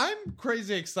 I'm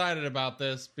crazy excited about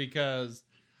this because,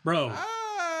 bro,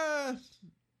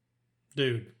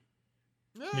 dude,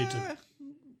 me too.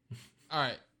 All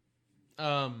right,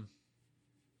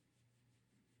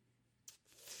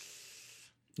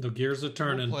 The gears are We'll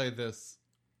turning. play this.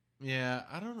 Yeah,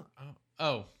 I don't know.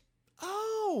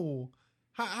 Oh.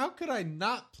 How could I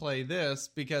not play this?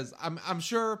 Because I'm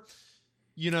sure,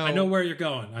 I know where you're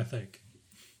going, I think.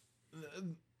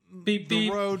 Beep, the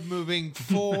beep. road moving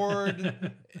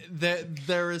forward, that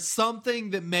there is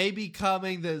something that may be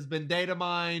coming that has been data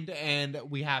mined, and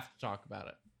we have to talk about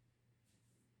it.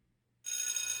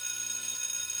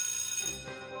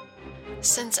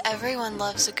 Since everyone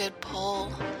loves a good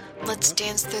poll, let's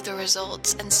dance through the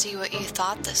results and see what you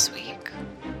thought this week.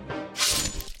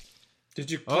 Did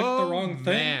you click the wrong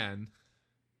thing?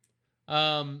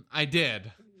 Man. I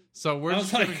did. So we're I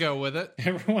was just going to like- go with it.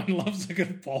 Everyone loves a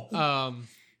good poll.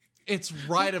 It's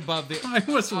right above the... I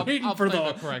was waiting I'll for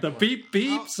play the correct one. beep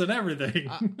beeps and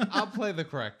everything. I'll play the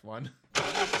correct one.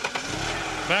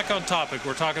 Back on topic,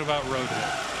 we're talking about Road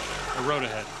Ahead. Or Road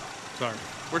Ahead. Sorry.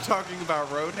 We're talking about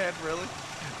Roadhead, really?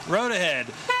 Road Ahead.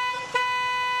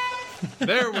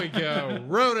 There we go.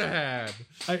 Road ahead.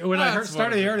 When I That's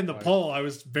started what it hearing the looks like. poll, I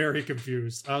was very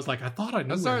confused. I was like, I thought I knew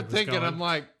I where started it was thinking,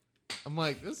 going. I'm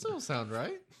like, this don't sound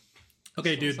right.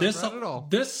 Okay, dude, Doesn't this sound right at all.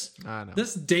 I know.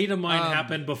 this data mine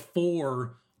happened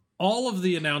before all of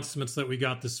the announcements that we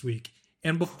got this week.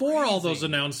 And before all those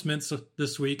announcements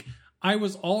this week, I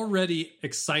was already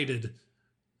excited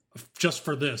just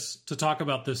for this, to talk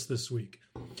about this week.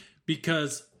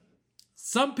 Because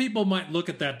some people might look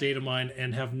at that data mine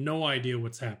and have no idea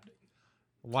what's happening.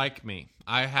 Like me.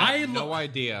 I had no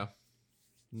idea.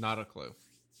 Not a clue.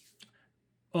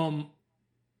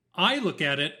 I look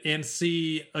at it and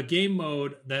see a game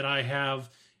mode that I have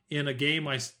in a game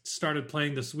I started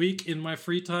playing this week in my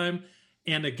free time,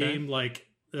 and a game like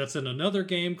that's in another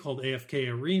game called AFK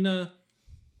Arena.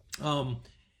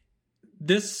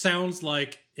 This sounds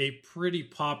like a pretty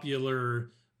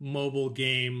popular mobile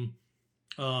game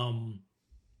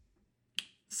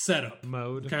setup.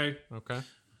 Mode. Okay. Okay.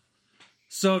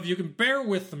 So if you can bear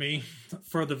with me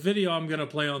for the video I'm going to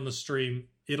play on the stream,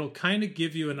 it'll kind of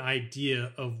give you an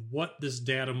idea of what this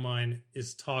data mine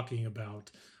is talking about.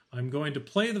 I'm going to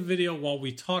play the video while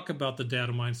we talk about the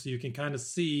data mine so you can kind of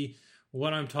see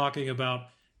what I'm talking about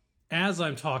as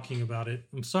I'm talking about it.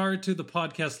 I'm sorry to the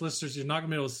podcast listeners, you're not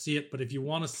going to be able to see it, but if you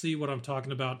want to see what I'm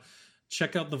talking about,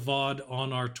 check out the VOD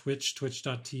on our Twitch,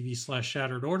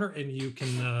 twitch.tv/Shattered Order, and you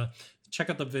can check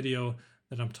out the video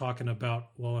that I'm talking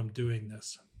about while I'm doing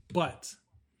this. But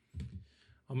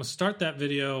I'm going to start that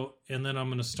video, and then I'm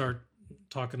going to start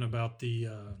talking about the...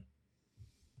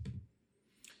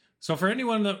 So for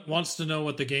anyone that wants to know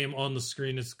what the game on the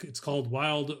screen is, it's called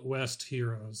Wild West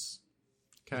Heroes.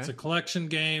 Okay. It's a collection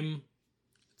game.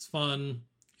 It's fun.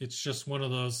 It's just one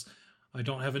of those, I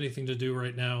don't have anything to do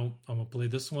right now, I'm going to play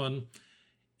this one.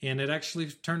 And it actually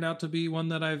turned out to be one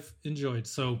that I've enjoyed.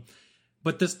 So,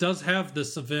 but this does have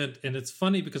this event, and it's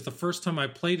funny because the first time I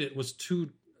played it was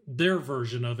their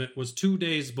version of it was 2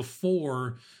 days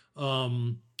before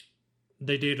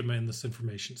they data mined this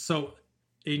information. So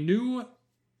a new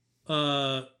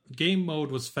game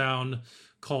mode was found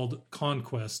called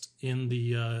Conquest in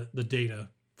the data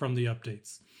from the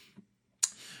updates.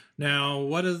 Now,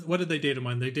 what did they data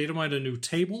mine? They data mined a new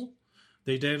table.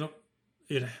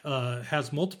 It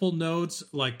has multiple nodes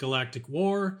like Galactic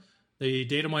War. They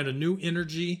data mined a new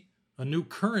energy, a new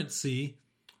currency,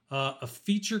 a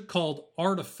feature called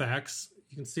Artifacts.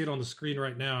 You can see it on the screen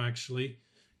right now, actually,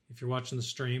 if you're watching the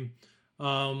stream.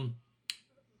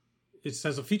 It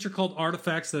says a feature called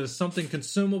Artifacts that is something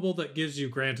consumable that gives you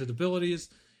granted abilities.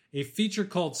 A feature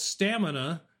called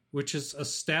Stamina, which is a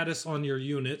status on your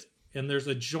unit. And there's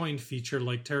a joined feature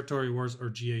like Territory Wars or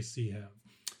GAC have.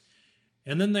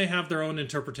 And then they have their own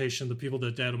interpretation, the people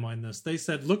that data mine this. They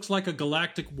said, looks like a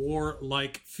Galactic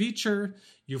War-like feature.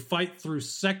 You fight through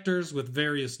sectors with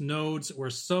various nodes,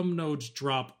 where some nodes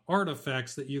drop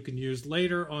artifacts that you can use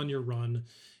later on your run,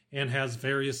 and has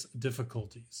various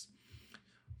difficulties.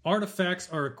 Artifacts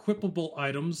are equipable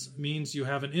items, means you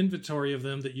have an inventory of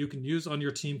them that you can use on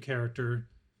your team character.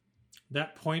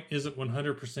 That point isn't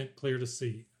 100% clear to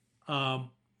see.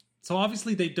 So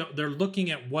obviously they're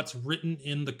looking at what's written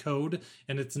in the code,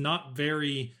 and it's not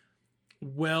very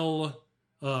well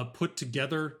put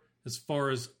together as far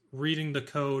as reading the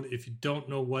code if you don't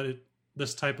know what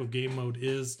this type of game mode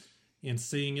is and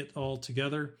seeing it all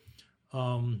together.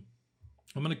 I'm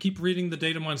going to keep reading the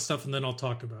data mine stuff, and then I'll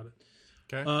talk about it.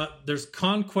 Okay. There's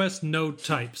conquest node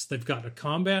types. They've got a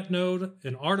combat node,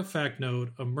 an artifact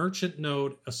node, a merchant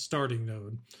node, a starting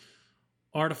node.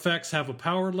 Artifacts have a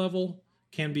power level,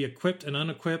 can be equipped and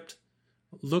unequipped.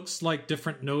 Looks like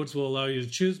different nodes will allow you to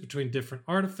choose between different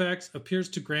artifacts. Appears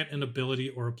to grant an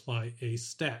ability or apply a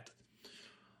stat.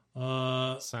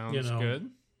 Sounds good.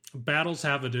 Battles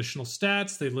have additional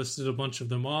stats. They listed a bunch of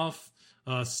them off.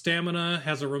 Stamina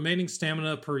has a remaining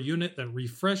stamina per unit that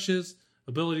refreshes.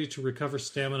 Ability to recover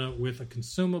stamina with a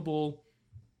consumable.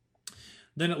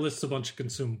 Then it lists a bunch of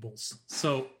consumables.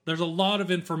 So there's a lot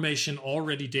of information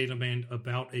already data mined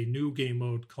about a new game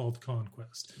mode called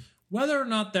Conquest. Whether or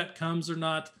not that comes or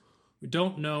not, we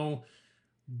don't know.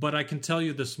 But I can tell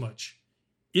you this much.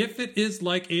 If it is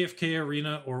like AFK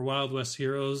Arena or Wild West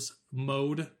Heroes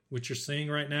mode, which you're seeing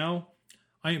right now,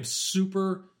 I am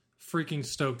super freaking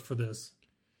stoked for this.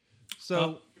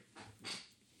 So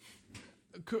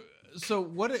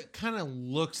what it kind of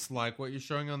looks like, what you're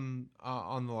showing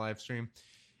on the live stream,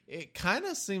 it kind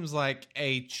of seems like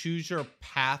a choose your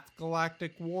path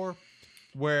galactic war,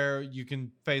 where you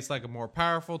can face like a more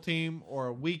powerful team or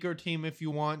a weaker team if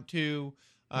you want to,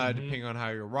 depending on how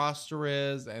your roster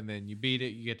is, and then you beat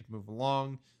it, you get to move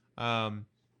along.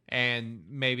 And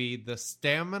maybe the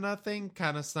stamina thing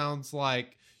kind of sounds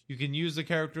like you can use the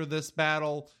character this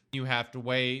battle, you have to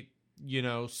wait,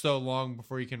 so long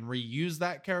before you can reuse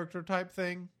that character type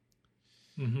thing.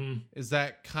 Is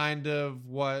that kind of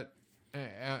what,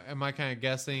 am I kind of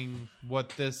guessing what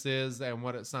this is and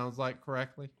what it sounds like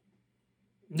correctly?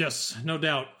 Yes, no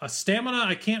doubt. Stamina,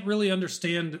 I can't really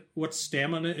understand what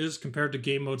stamina is compared to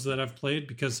game modes that I've played,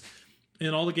 because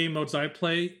in all the game modes I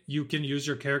play, you can use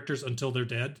your characters until they're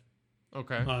dead.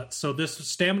 Okay. So this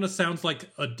stamina sounds like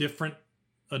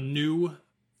a new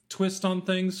twist on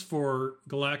things for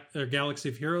Galaxy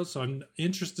of Heroes, so I'm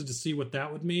interested to see what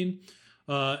that would mean.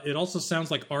 It also sounds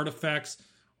like artifacts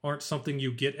aren't something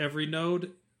you get every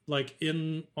node. Like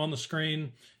on the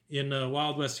screen in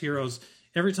Wild West Heroes,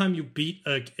 every time you beat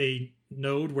a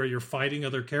node where you're fighting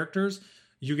other characters,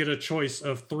 you get a choice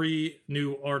of 3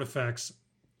 new artifacts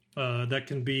that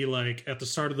can be like at the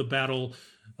start of the battle,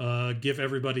 give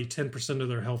everybody 10% of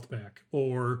their health back,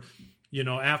 or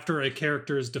after a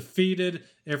character is defeated,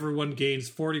 everyone gains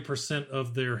 40%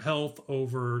 of their health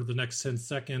over the next 10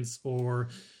 seconds, or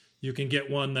you can get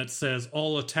one that says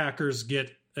all attackers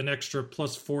get an extra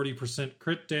plus 40%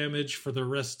 crit damage for the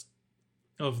rest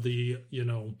of the,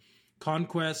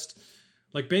 conquest.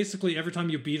 Like basically every time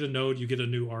you beat a node, you get a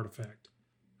new artifact.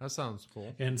 That sounds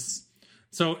cool. And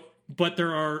so, but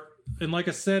there are, and like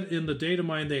I said, in the data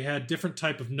mine, they had different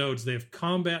type of nodes. They have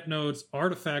combat nodes,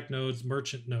 artifact nodes,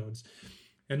 merchant nodes.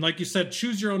 And like you said,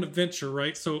 choose your own adventure,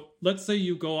 right? So let's say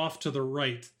you go off to the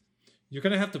right. You're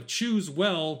going to have to choose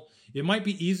well. It might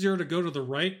be easier to go to the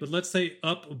right, but let's say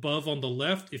up above on the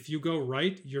left, if you go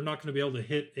right, you're not going to be able to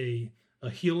hit a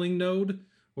healing node,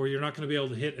 or you're not going to be able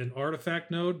to hit an artifact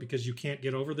node because you can't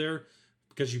get over there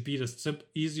because you beat a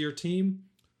easier team.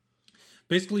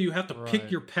 Basically, you have to pick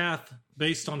your path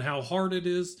based on how hard it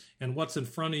is and what's in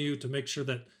front of you to make sure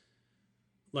that,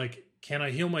 like, can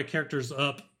I heal my characters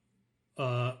up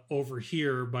over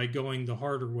here by going the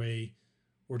harder way,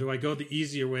 or do I go the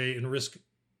easier way and risk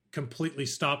completely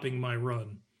stopping my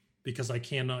run because I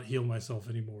cannot heal myself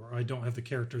anymore? I don't have the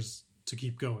characters to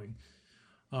keep going.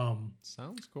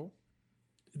 Sounds cool.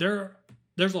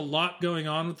 There's a lot going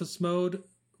on with this mode,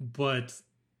 but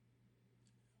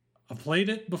I've played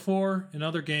it before in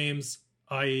other games.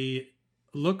 I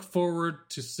look forward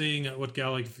to seeing what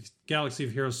Galaxy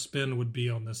of Heroes spin would be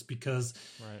on this, because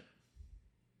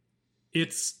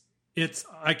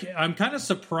I'm kind of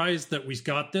surprised that we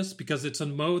got this, because it's a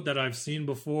mode that I've seen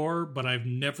before, but I've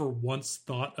never once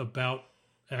thought about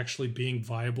actually being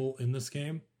viable in this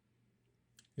game.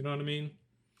 You know what I mean?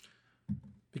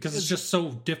 Because it's just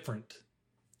so different.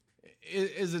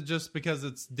 Is it just because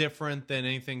it's different than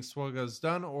anything SWGOH's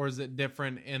done, or is it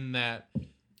different in that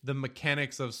the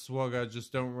mechanics of SWGOH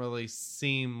just don't really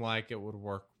seem like it would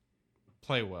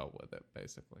play well with it,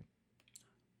 basically?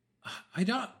 I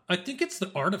think it's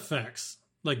the artifacts,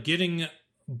 like getting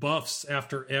buffs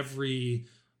after every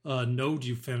node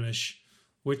you finish,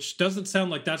 which doesn't sound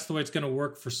like that's the way it's going to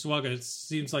work for SWGOH. It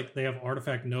seems like they have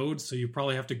artifact nodes, so you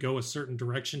probably have to go a certain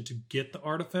direction to get the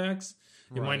artifacts.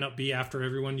 It might not be after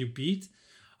everyone you beat.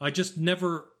 I just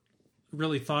never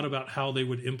really thought about how they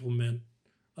would implement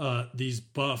these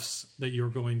buffs that you're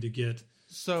going to get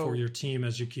for your team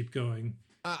as you keep going.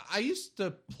 I used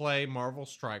to play Marvel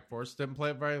Strike Force. Didn't play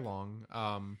it very long.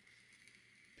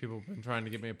 People have been trying to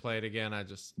get me to play it again. I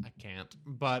can't.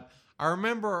 But I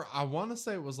remember, I want to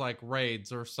say it was like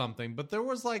raids or something, but there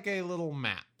was like a little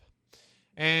map.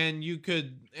 And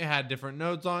it had different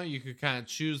nodes on it. You could kind of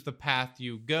choose the path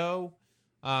you go.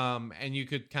 And you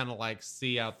could kind of like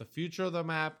see out the future of the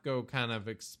map, go kind of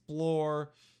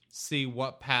explore, see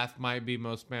what path might be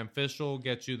most beneficial,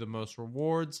 get you the most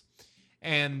rewards.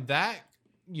 And that,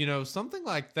 something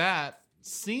like that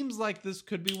seems like this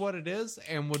could be what it is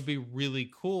and would be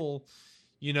really cool.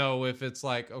 You know, if it's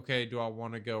like, okay, do I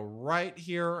want to go right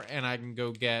here and I can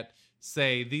go get,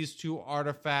 say, these 2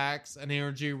 artifacts, an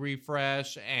energy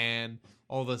refresh, and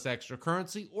all this extra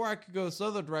currency, or I could go this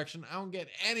other direction. I don't get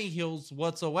any heals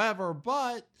whatsoever,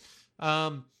 but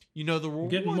you know, the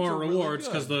rewards getting more rewards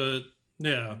because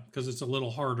because it's a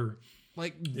little harder.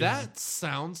 Like that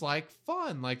sounds like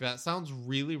fun. Like that sounds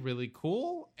really, really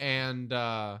cool, and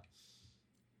I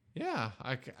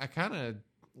kind of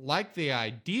like the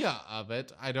idea of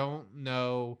it. I don't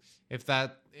know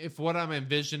if what I'm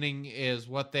envisioning is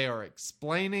what they are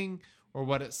explaining or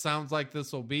what it sounds like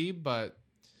this will be, but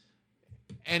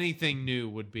anything new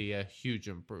would be a huge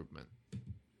improvement.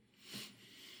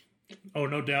 Oh,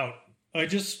 no doubt. I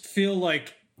just feel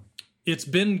like it's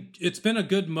been a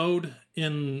good mode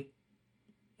in,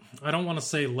 I don't want to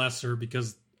say lesser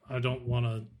because I don't want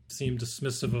to seem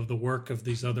dismissive of the work of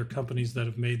these other companies that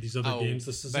have made these other games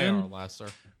this is they in. are lesser.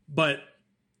 But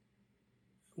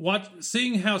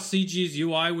seeing how CG's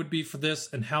UI would be for this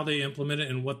and how they implement it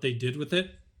and what they did with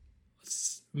it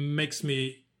makes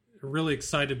me really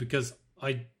excited because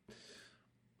I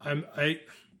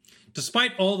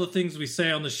despite all the things we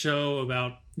say on the show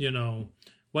about, you know,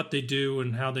 what they do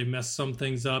and how they mess some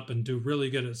things up and do really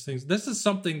good at things. This is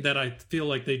something that I feel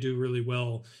like they do really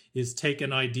well, is take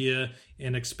an idea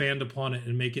and expand upon it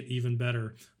and make it even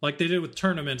better. Like they did with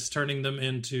tournaments, turning them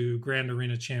into Grand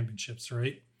Arena Championships,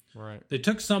 right? Right. They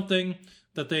took something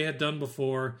that they had done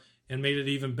before and made it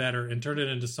even better and turned it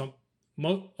into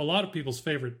a lot of people's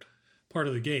favorite part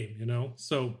of the game, you know?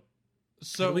 So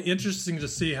really interesting to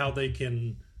see how they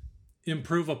can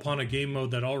improve upon a game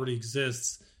mode that already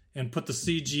exists and put the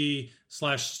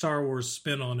CG/Star Wars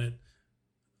spin on it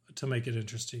to make it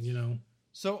interesting, you know?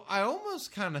 So I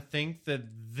almost kind of think that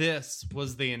this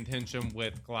was the intention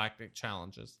with Galactic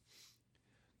Challenges.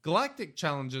 Galactic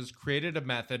Challenges created a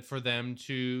method for them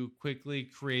to quickly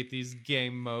create these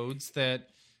game modes that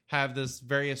have this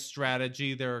various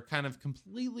strategy. They're kind of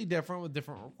completely different with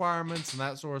different requirements and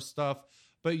that sort of stuff.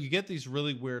 But you get these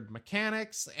really weird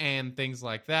mechanics and things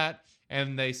like that.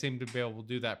 And they seem to be able to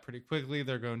do that pretty quickly.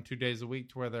 They're going 2 days a week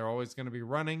to where they're always going to be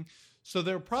running. So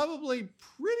they're probably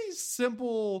pretty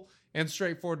simple and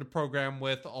straightforward to program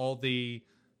with all the,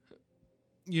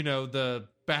 you know, the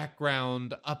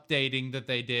background updating that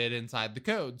they did inside the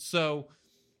code. So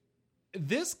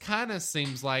this kind of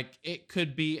seems like it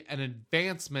could be an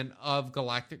advancement of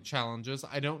Galactic Challenges.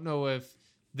 I don't know if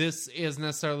this is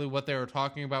necessarily what they were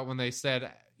talking about when they said,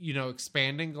 you know,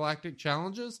 expanding Galactic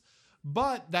Challenges.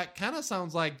 But that kind of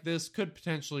sounds like this could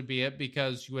potentially be it,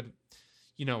 because you would,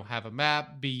 you know, have a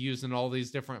map, be using all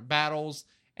these different battles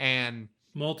and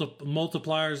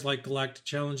multipliers like Galactic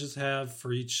Challenges have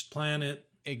for each planet.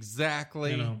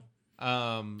 Exactly. You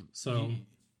know,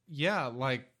 yeah,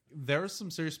 like there's some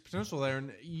serious potential there.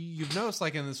 And you've noticed,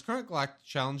 like in this current Galactic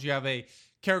Challenge, you have a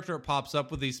character that pops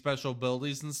up with these special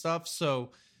abilities and stuff.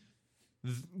 So,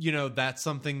 you know, that's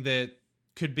something that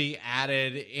could be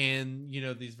added in, you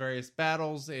know, these various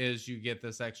battles, is you get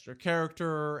this extra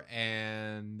character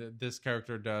and this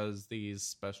character does these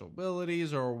special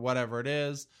abilities or whatever it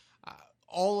is.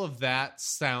 All of that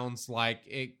sounds like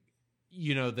it,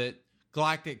 you know, that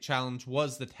Galactic Challenge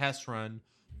was the test run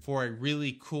for a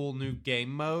really cool new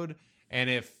game mode. And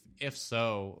if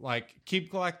so, like,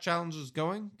 keep Galactic Challenges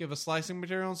going, give us slicing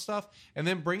material and stuff, and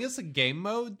then bring us a game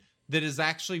mode that is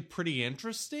actually pretty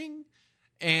interesting.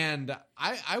 And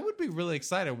I would be really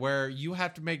excited, where you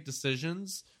have to make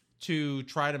decisions to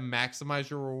try to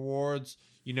maximize your rewards,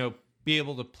 you know, be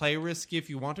able to play risky if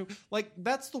you want to. Like,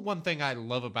 that's the one thing I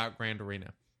love about Grand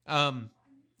Arena. I'm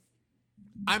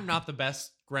not the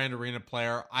best Grand Arena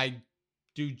player. I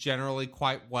do generally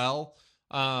quite well.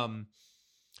 But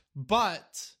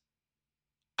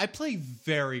I play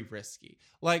very risky.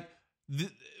 Like,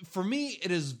 for me,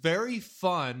 it is very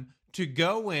fun to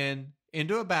go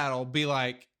into a battle, be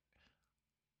like,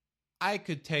 I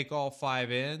could take all 5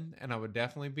 in and I would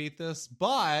definitely beat this,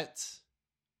 but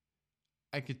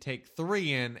I could take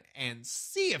 3 in and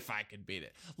see if I could beat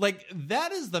it. Like,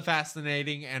 that is the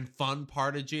fascinating and fun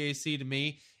part of GAC to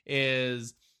me,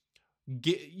 is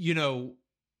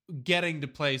getting to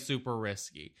play super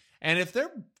risky. And if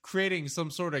they're creating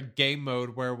some sort of game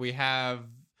mode where we have,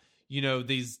 you know,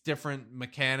 these different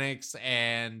mechanics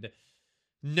and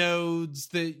nodes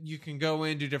that you can go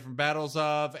into different battles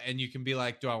of, and you can be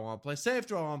like, do I want to play safe?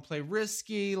 Do I want to play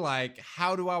risky? Like,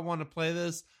 how do I want to play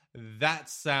this? That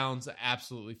sounds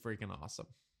absolutely freaking awesome.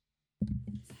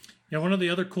 Yeah, one of the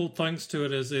other cool things to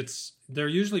it is they're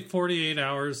usually 48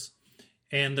 hours,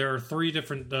 and there are 3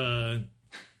 different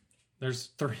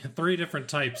There's three different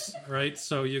types, right?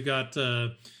 So you've got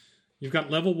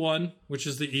level 1, which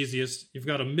is the easiest. You've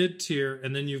got a mid tier,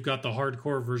 and then you've got the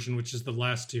hardcore version, which is the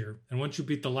last tier. And once you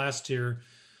beat the last tier,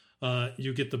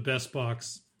 you get the best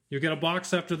box. You get a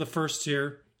box after the first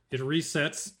tier. It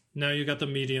resets. Now you got the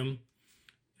medium,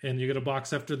 and you get a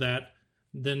box after that.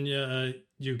 Then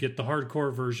you get the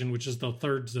hardcore version, which is the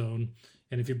third zone.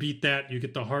 And if you beat that, you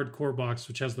get the hardcore box,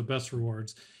 which has the best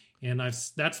rewards. And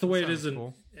that's the way it is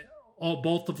in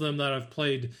both of them that I've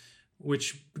played,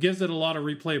 which gives it a lot of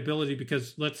replayability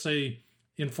because let's say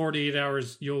in 48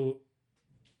 hours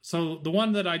so the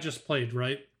one that I just played,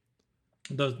 right?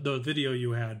 The video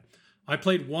you had, I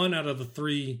played 1 out of the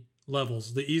 3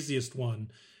 levels, the easiest one.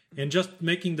 And just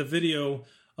making the video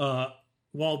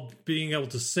while being able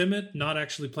to sim it, not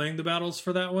actually playing the battles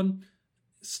for that one,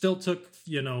 still took,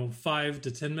 5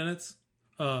 to 10 minutes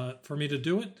for me to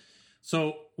do it.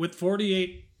 So with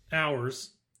 48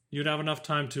 hours, you'd have enough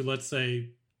time to, let's say,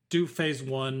 do phase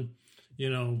 1,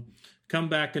 come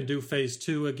back and do phase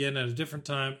 2 again at a different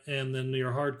time, and then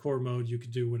your hardcore mode you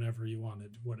could do whenever you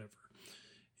wanted, whatever.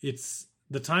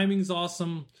 The timing's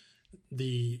awesome,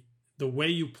 the way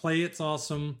you play it's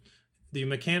awesome. The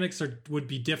mechanics would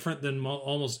be different than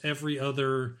almost every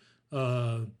other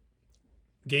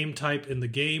game type in the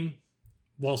game,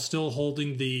 while still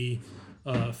holding the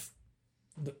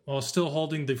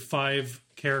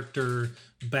 5-character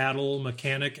battle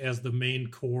mechanic as the main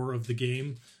core of the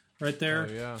game right there.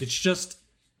 Oh, yeah.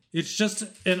 It's just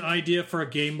an idea for a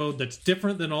game mode that's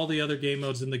different than all the other game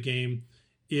modes in the game.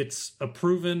 It's a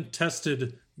proven,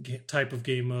 tested type of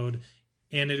game mode,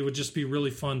 and it would just be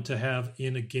really fun to have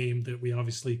in a game that we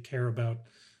obviously care about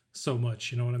so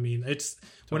much. You know what I mean?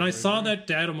 When I saw that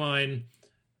data mine,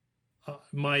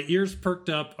 my ears perked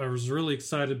up. I was really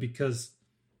excited because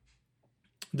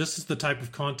this is the type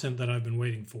of content that I've been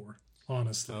waiting for,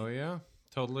 honestly. Oh, yeah.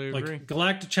 Totally agree. Like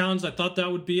Galactic Challenge, I thought that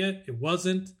would be it. It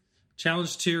wasn't.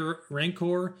 Challenge Tier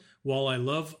Rancor, while I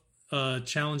love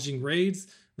challenging raids,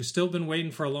 we've still been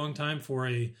waiting for a long time for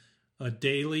a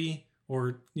daily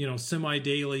or,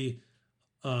 semi-daily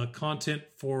content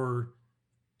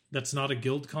that's not a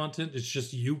guild content. It's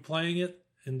just you playing it.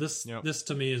 And this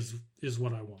to me is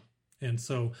what I want. And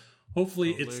so hopefully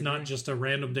Totally it's agree. not just a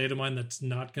random data mine that's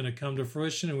not going to come to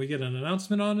fruition and we get an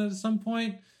announcement on it at some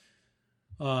point.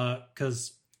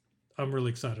 Because I'm really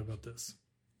excited about this.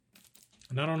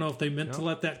 And I don't know if they meant to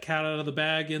let that cat out of the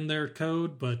bag in their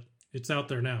code, but it's out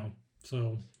there now.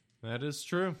 So That is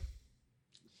true.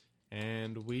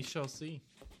 And we shall see.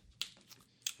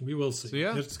 we will see. So,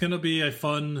 yeah. It's going to be a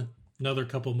fun another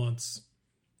couple months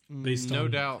based No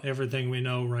on doubt. everything we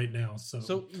know right now.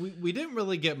 So we didn't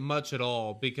really get much at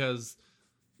all because,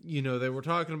 they were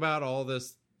talking about all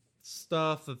this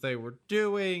stuff that they were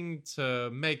doing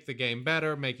to make the game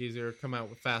better, make it easier to come out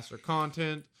with faster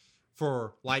content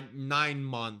for like 9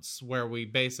 months where we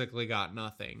basically got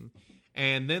nothing.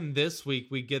 And then this week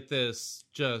we get this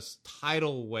just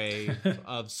tidal wave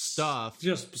of stuff.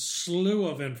 just slew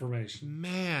of information.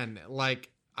 Man,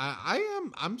 like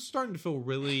I'm starting to feel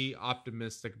really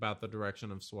optimistic about the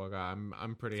direction of SWGOH.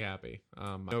 I'm pretty happy.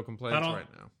 No complaints right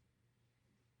now.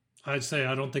 I'd say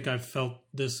I don't think I've felt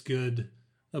this good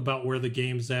about where the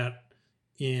game's at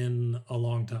in a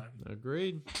long time.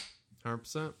 Agreed.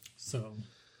 100%. So,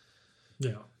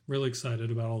 yeah, really excited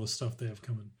about all the stuff they have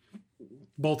coming.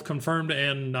 Both confirmed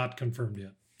and not confirmed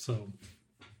yet. So,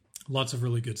 lots of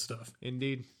really good stuff.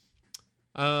 Indeed.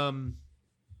 I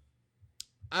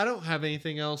don't have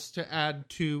anything else to add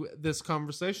to this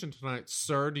conversation tonight.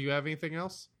 Sir, do you have anything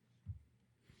else?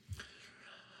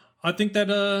 I think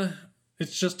that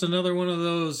it's just another one of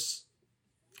those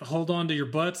hold on to your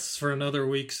butts for another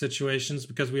week situations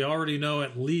because we already know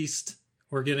at least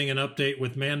we're getting an update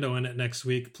with Mando in it next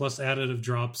week, plus additive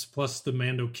drops, plus the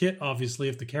Mando kit, obviously,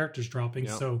 if the character's dropping.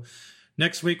 Yep. So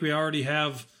next week we already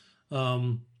have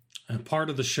a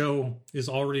part of the show is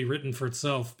already written for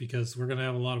itself because we're going to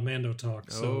have a lot of Mando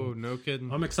talk. So no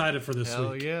kidding. I'm excited for this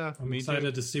Hell week. yeah. I'm Me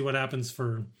excited too. to see what happens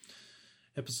for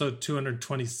episode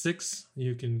 226.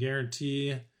 You can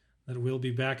guarantee that we'll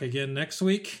be back again next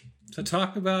week to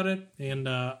talk about it. And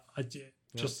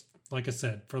just like I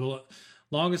said, for the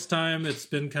longest time, it's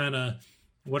been kind of,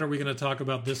 what are we going to talk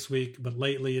about this week? But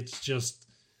lately, it's just,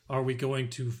 are we going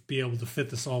to be able to fit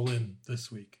this all in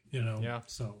this week? Yeah.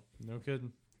 So No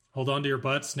kidding. hold on to your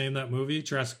butts. Name that movie,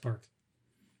 Jurassic Park.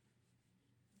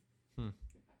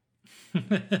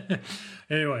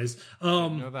 Anyways,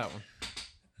 Know that one.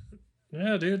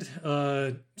 yeah, dude.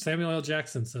 Samuel L.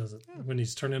 Jackson says it when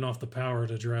he's turning off the power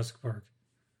to Jurassic Park.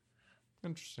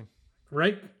 Interesting.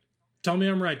 Right? Tell me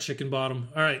I'm right, Chicken Bottom.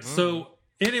 All right. So,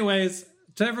 anyways,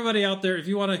 to everybody out there, if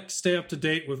you want to stay up to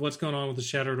date with what's going on with the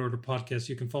Shattered Order podcast,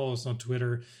 you can follow us on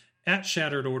Twitter at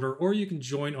Shattered Order, or you can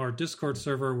join our Discord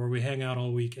server where we hang out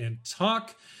all week and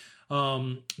talk.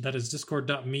 That is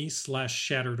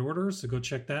discord.me/Shattered Order. So go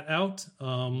check that out.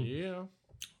 Yeah.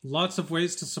 Lots of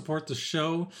ways to support the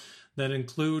show that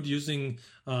include using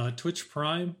Twitch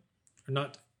Prime, or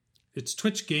not. It's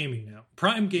Twitch Gaming now.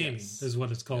 Prime Gaming is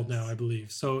what it's called now, I believe.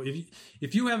 So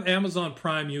if you have Amazon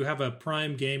Prime, you have a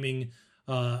Prime Gaming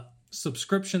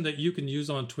subscription that you can use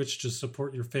on Twitch to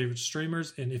support your favorite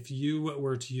streamers. And if you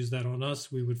were to use that on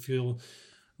us, we would feel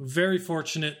very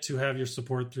fortunate to have your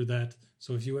support through that.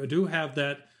 So if you do have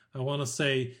that, I want to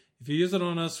say, if you use it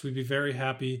on us, we'd be very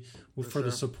happy for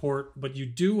the support. But you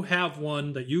do have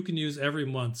one that you can use every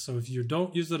month. So if you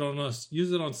don't use it on us,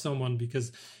 use it on someone,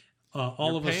 because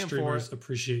all of us streamers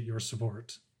appreciate your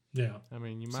support. Yeah. I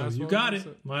mean, you might so as well you got use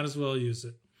it. Might as well use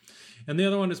it. And the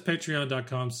other one is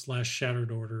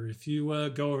patreon.com/Shattered Order. If you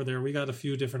go over there, we got a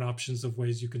few different options of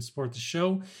ways you can support the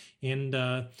show. And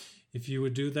if you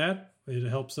would do that, it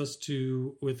helps us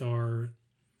with our,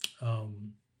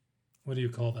 what do you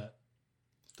call that?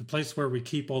 The place where we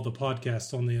keep all the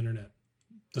podcasts on the internet.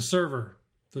 The server.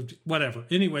 Whatever.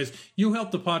 Anyways, you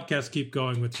help the podcast keep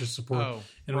going with your support.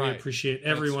 And we appreciate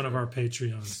every one of our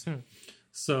Patreons.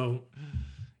 So.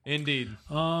 Indeed.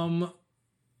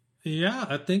 Yeah,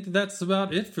 I think that's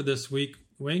about it for this week.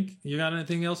 Wink, you got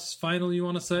anything else final you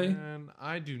want to say? And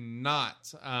I do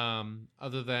not.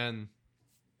 Other than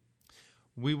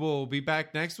we will be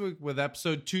back next week with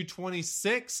episode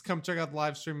 226. Come check out the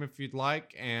live stream if you'd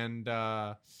like. And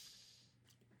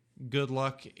good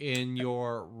luck in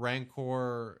your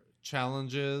Rancor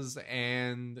challenges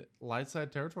and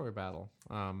Lightside Territory battle.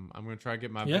 I'm going to try to get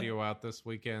my video out this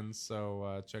weekend,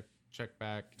 so check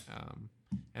back,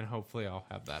 and hopefully I'll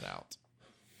have that out.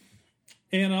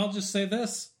 And I'll just say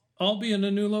this. I'll be in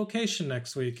a new location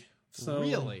next week. So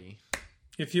really?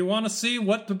 If you want to see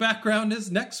what the background is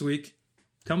next week,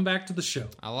 come back to the show.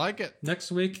 I like it.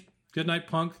 Next week, Goodnight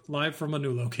Punk, live from a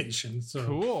new location. So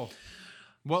cool.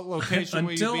 What location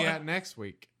will you be at next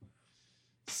week?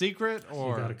 Secret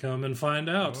or? You gotta come and find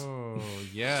out. Oh,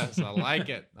 yes. I like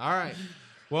it. All right.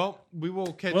 Well, we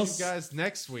will catch you guys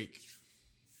next week.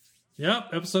 Yep.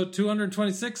 Episode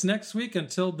 226 next week.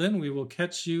 Until then, we will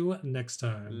catch you next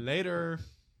time. Later.